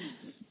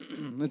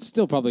 It's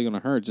still probably going to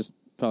hurt, just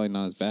probably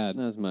not as bad.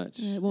 Not as much.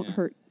 It won't Yeah.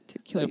 hurt to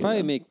kill It'll you.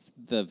 probably though. make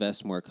the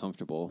vest more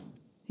comfortable.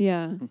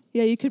 Yeah.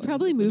 Yeah, you could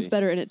probably move hoodie.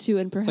 better in it too,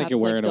 and It's perhaps like you're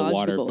wearing dodge a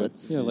water the bed.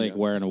 bullets. Yeah, like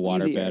wearing a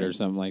water Easier. bed or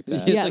something like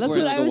that. It's Yeah, like that's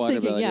wearing what like I a was water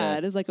thinking. bed, Yeah, yeah.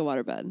 it is like a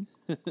water bed.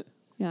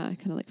 Yeah, I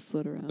kind of like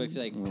float around. But if you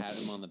like pat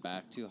him on the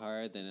back too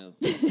hard, then it'll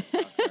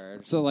rock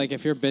hard. So, like,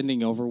 if you're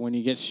bending over when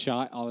you get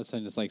shot, all of a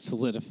sudden it's like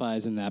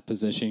solidifies in that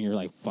position. You're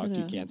like, fuck, you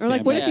Yeah. can't Or stand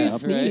like, what if back you up, right?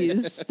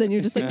 sneeze? Then you're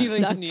just like He like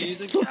stuck.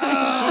 sneezes. Like,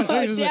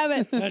 Oh, damn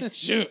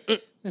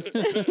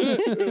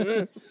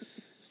it!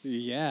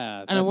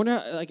 Yeah. and I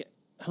wonder, like,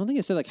 I don't think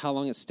it said like how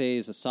long it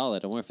stays a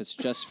solid. I wonder if it's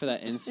just for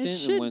that instant,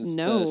 should and once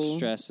know. the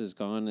stress is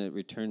gone, it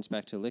returns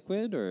back to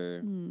liquid,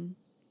 or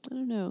I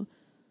don't know.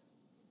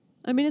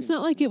 I mean, it's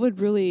not like it would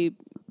really,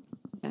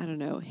 I don't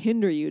know,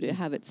 hinder you to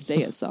have it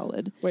stay a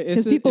solid. Wait,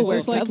 Because people wear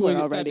this like Kevlar when-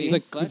 already. the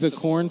Flexible.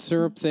 corn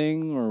syrup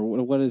thing, or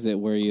what is it?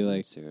 Where you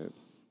like, syrup.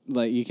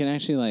 like you can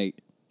actually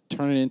like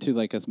turn it into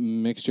like a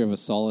mixture of a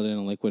solid and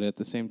a liquid at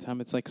the same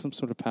time. It's like some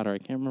sort of powder. I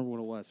can't remember what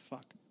it was.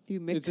 Fuck. You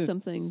mix It's a-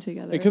 something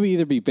together. It could be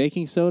either be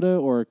baking soda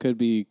or it could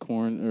be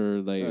corn or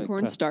like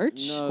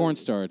cornstarch. No,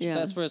 cornstarch. Yeah.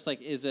 That's where it's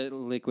like, is it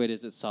liquid?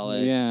 Is it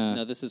solid? Yeah.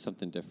 No, this is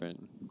something different.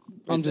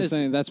 I'm It's- just it's-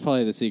 saying that's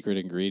probably the secret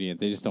ingredient.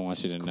 They just don't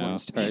want you to know.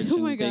 cornstarch Oh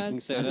and my God. baking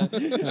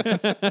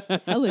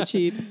soda. Hella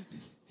cheap.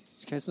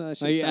 You guys know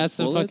that Like, shit you add stops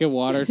some bullets? fucking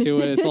water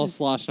to it. It's all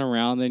sloshing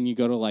around. Then you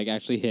go to like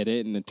actually hit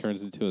it, and it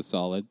turns into a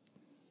solid.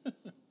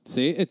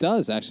 See, it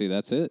does actually.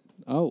 That's it.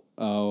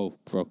 Oh,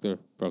 broke their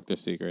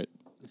secret.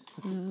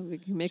 We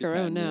can make Should our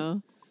own patent it.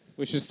 now.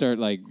 We should start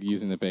like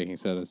using the baking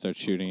soda and start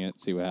shooting it.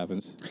 See what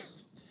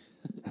happens.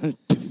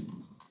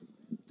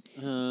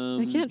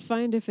 I can't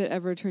find if it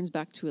ever turns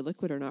back to a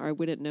liquid or not, or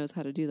Widget knows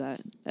how to do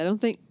that. I don't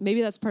think,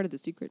 maybe that's part of the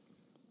secret.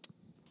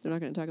 They're not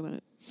going to talk about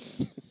it.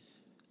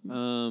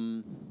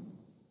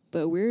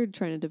 But we're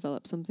trying to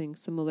develop something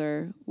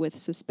similar with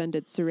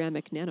suspended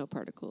ceramic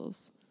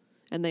nanoparticles,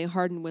 and they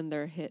harden when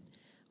they're hit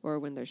or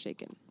when they're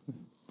shaken.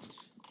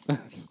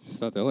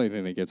 It's not the only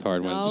thing that gets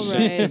hard when All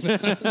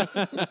it's right.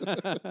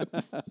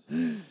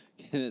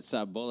 Can it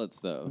stop bullets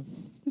though?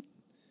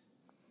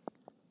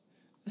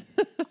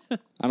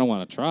 I don't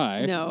want to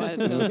try. No, I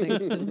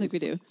don't think we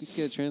do. Just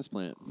get a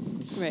transplant.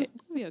 Right.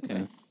 It'll be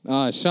okay. Oh,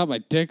 I shot my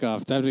dick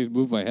off. Time to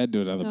move my head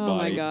to another Oh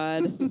body. my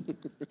god.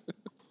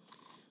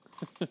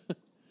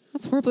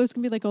 That's horrible. There's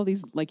gonna be like all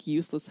these like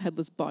useless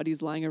headless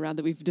bodies lying around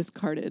that we've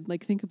discarded.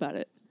 Like, think about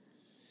it.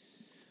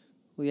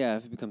 Well, yeah,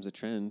 if it becomes a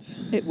trend.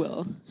 It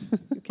will.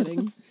 You're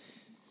kidding.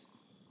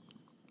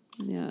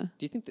 Yeah.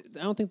 Do you think?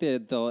 I don't think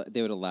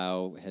they would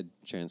allow head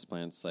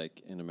transplants like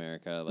in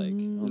America, like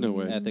No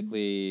way.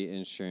 ethically,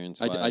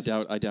 insurance. I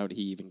doubt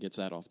he even gets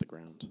that off the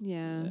ground.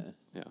 Yeah.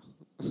 Yeah.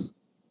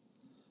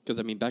 Because,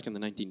 I mean, back in the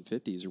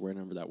 1950s or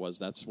whenever that was,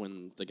 that's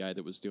when the guy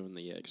that was doing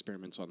the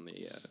experiments on the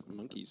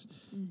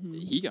monkeys,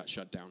 he got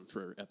shut down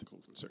for ethical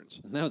concerns.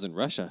 And that was in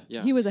Russia.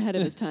 Yeah. He was ahead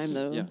of his time,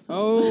 though. Yeah.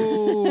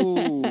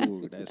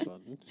 Oh, nice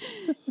one.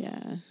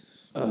 Yeah.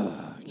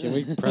 Can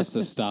we press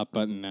the stop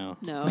button now?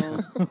 No.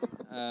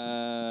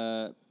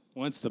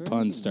 Once the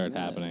puns start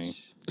happening.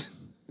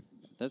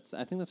 I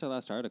think that's our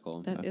last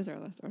article. That is our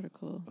last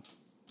article.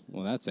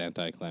 Well, that's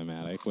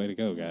anticlimactic. Way to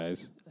go,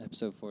 guys.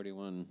 Episode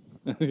 41.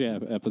 Yeah,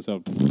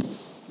 episode.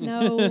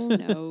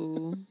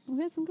 No.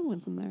 We had some good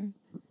ones in there.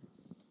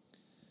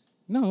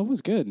 No, it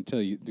was good until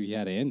you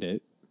had to end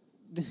it.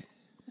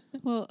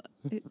 Well,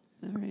 all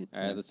right.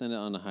 All right, let's end it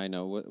on a high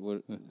note.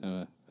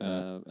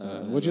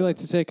 Would you like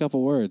to say a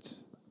couple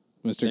words,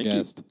 Mr. Thank you.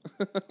 Guest?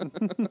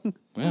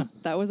 Yeah.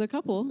 That was a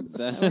couple.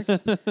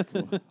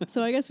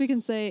 So I guess we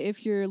can say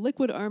if your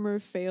liquid armor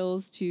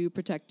fails to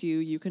protect you,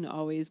 you can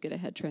always get a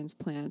head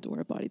transplant or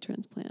a body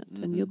transplant,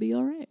 and you'll be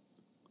all right.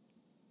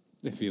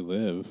 If you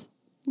live.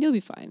 You'll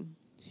be fine.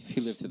 If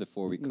you live through the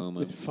 4-week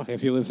coma, Fuck,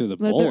 if you live through the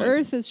The bullet.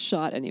 Earth is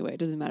shot anyway. It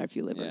doesn't matter if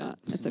you live or yeah, not.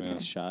 It's okay.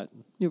 it's shot.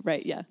 You're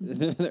right. Yeah.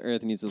 The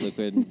Earth needs a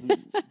liquid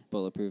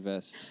bulletproof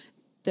vest.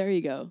 There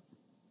you go.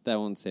 That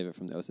won't save it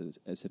from the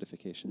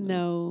acidification. though.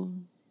 No.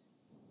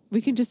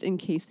 We can just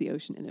encase the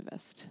ocean in a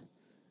vest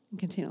and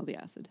contain all the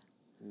acid.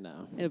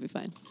 No. It'll be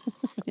fine.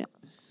 Yeah.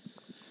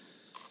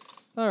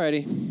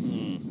 Alrighty.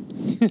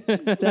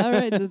 All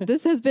right.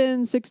 This has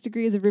been 6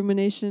 Degrees of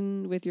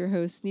Rumination with your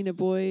host, Nina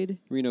Boyd.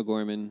 Reno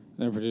Gorman.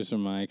 Their producer,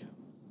 Mike.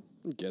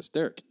 Guess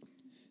Derek.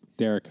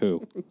 Derek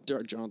who?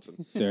 Derek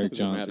Johnson. Derek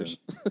Doesn't Johnson. matters.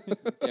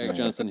 Derek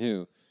Johnson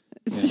who?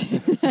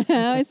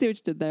 I see what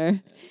you did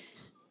there.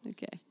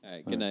 Okay. All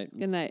right, good night.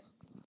 Good night.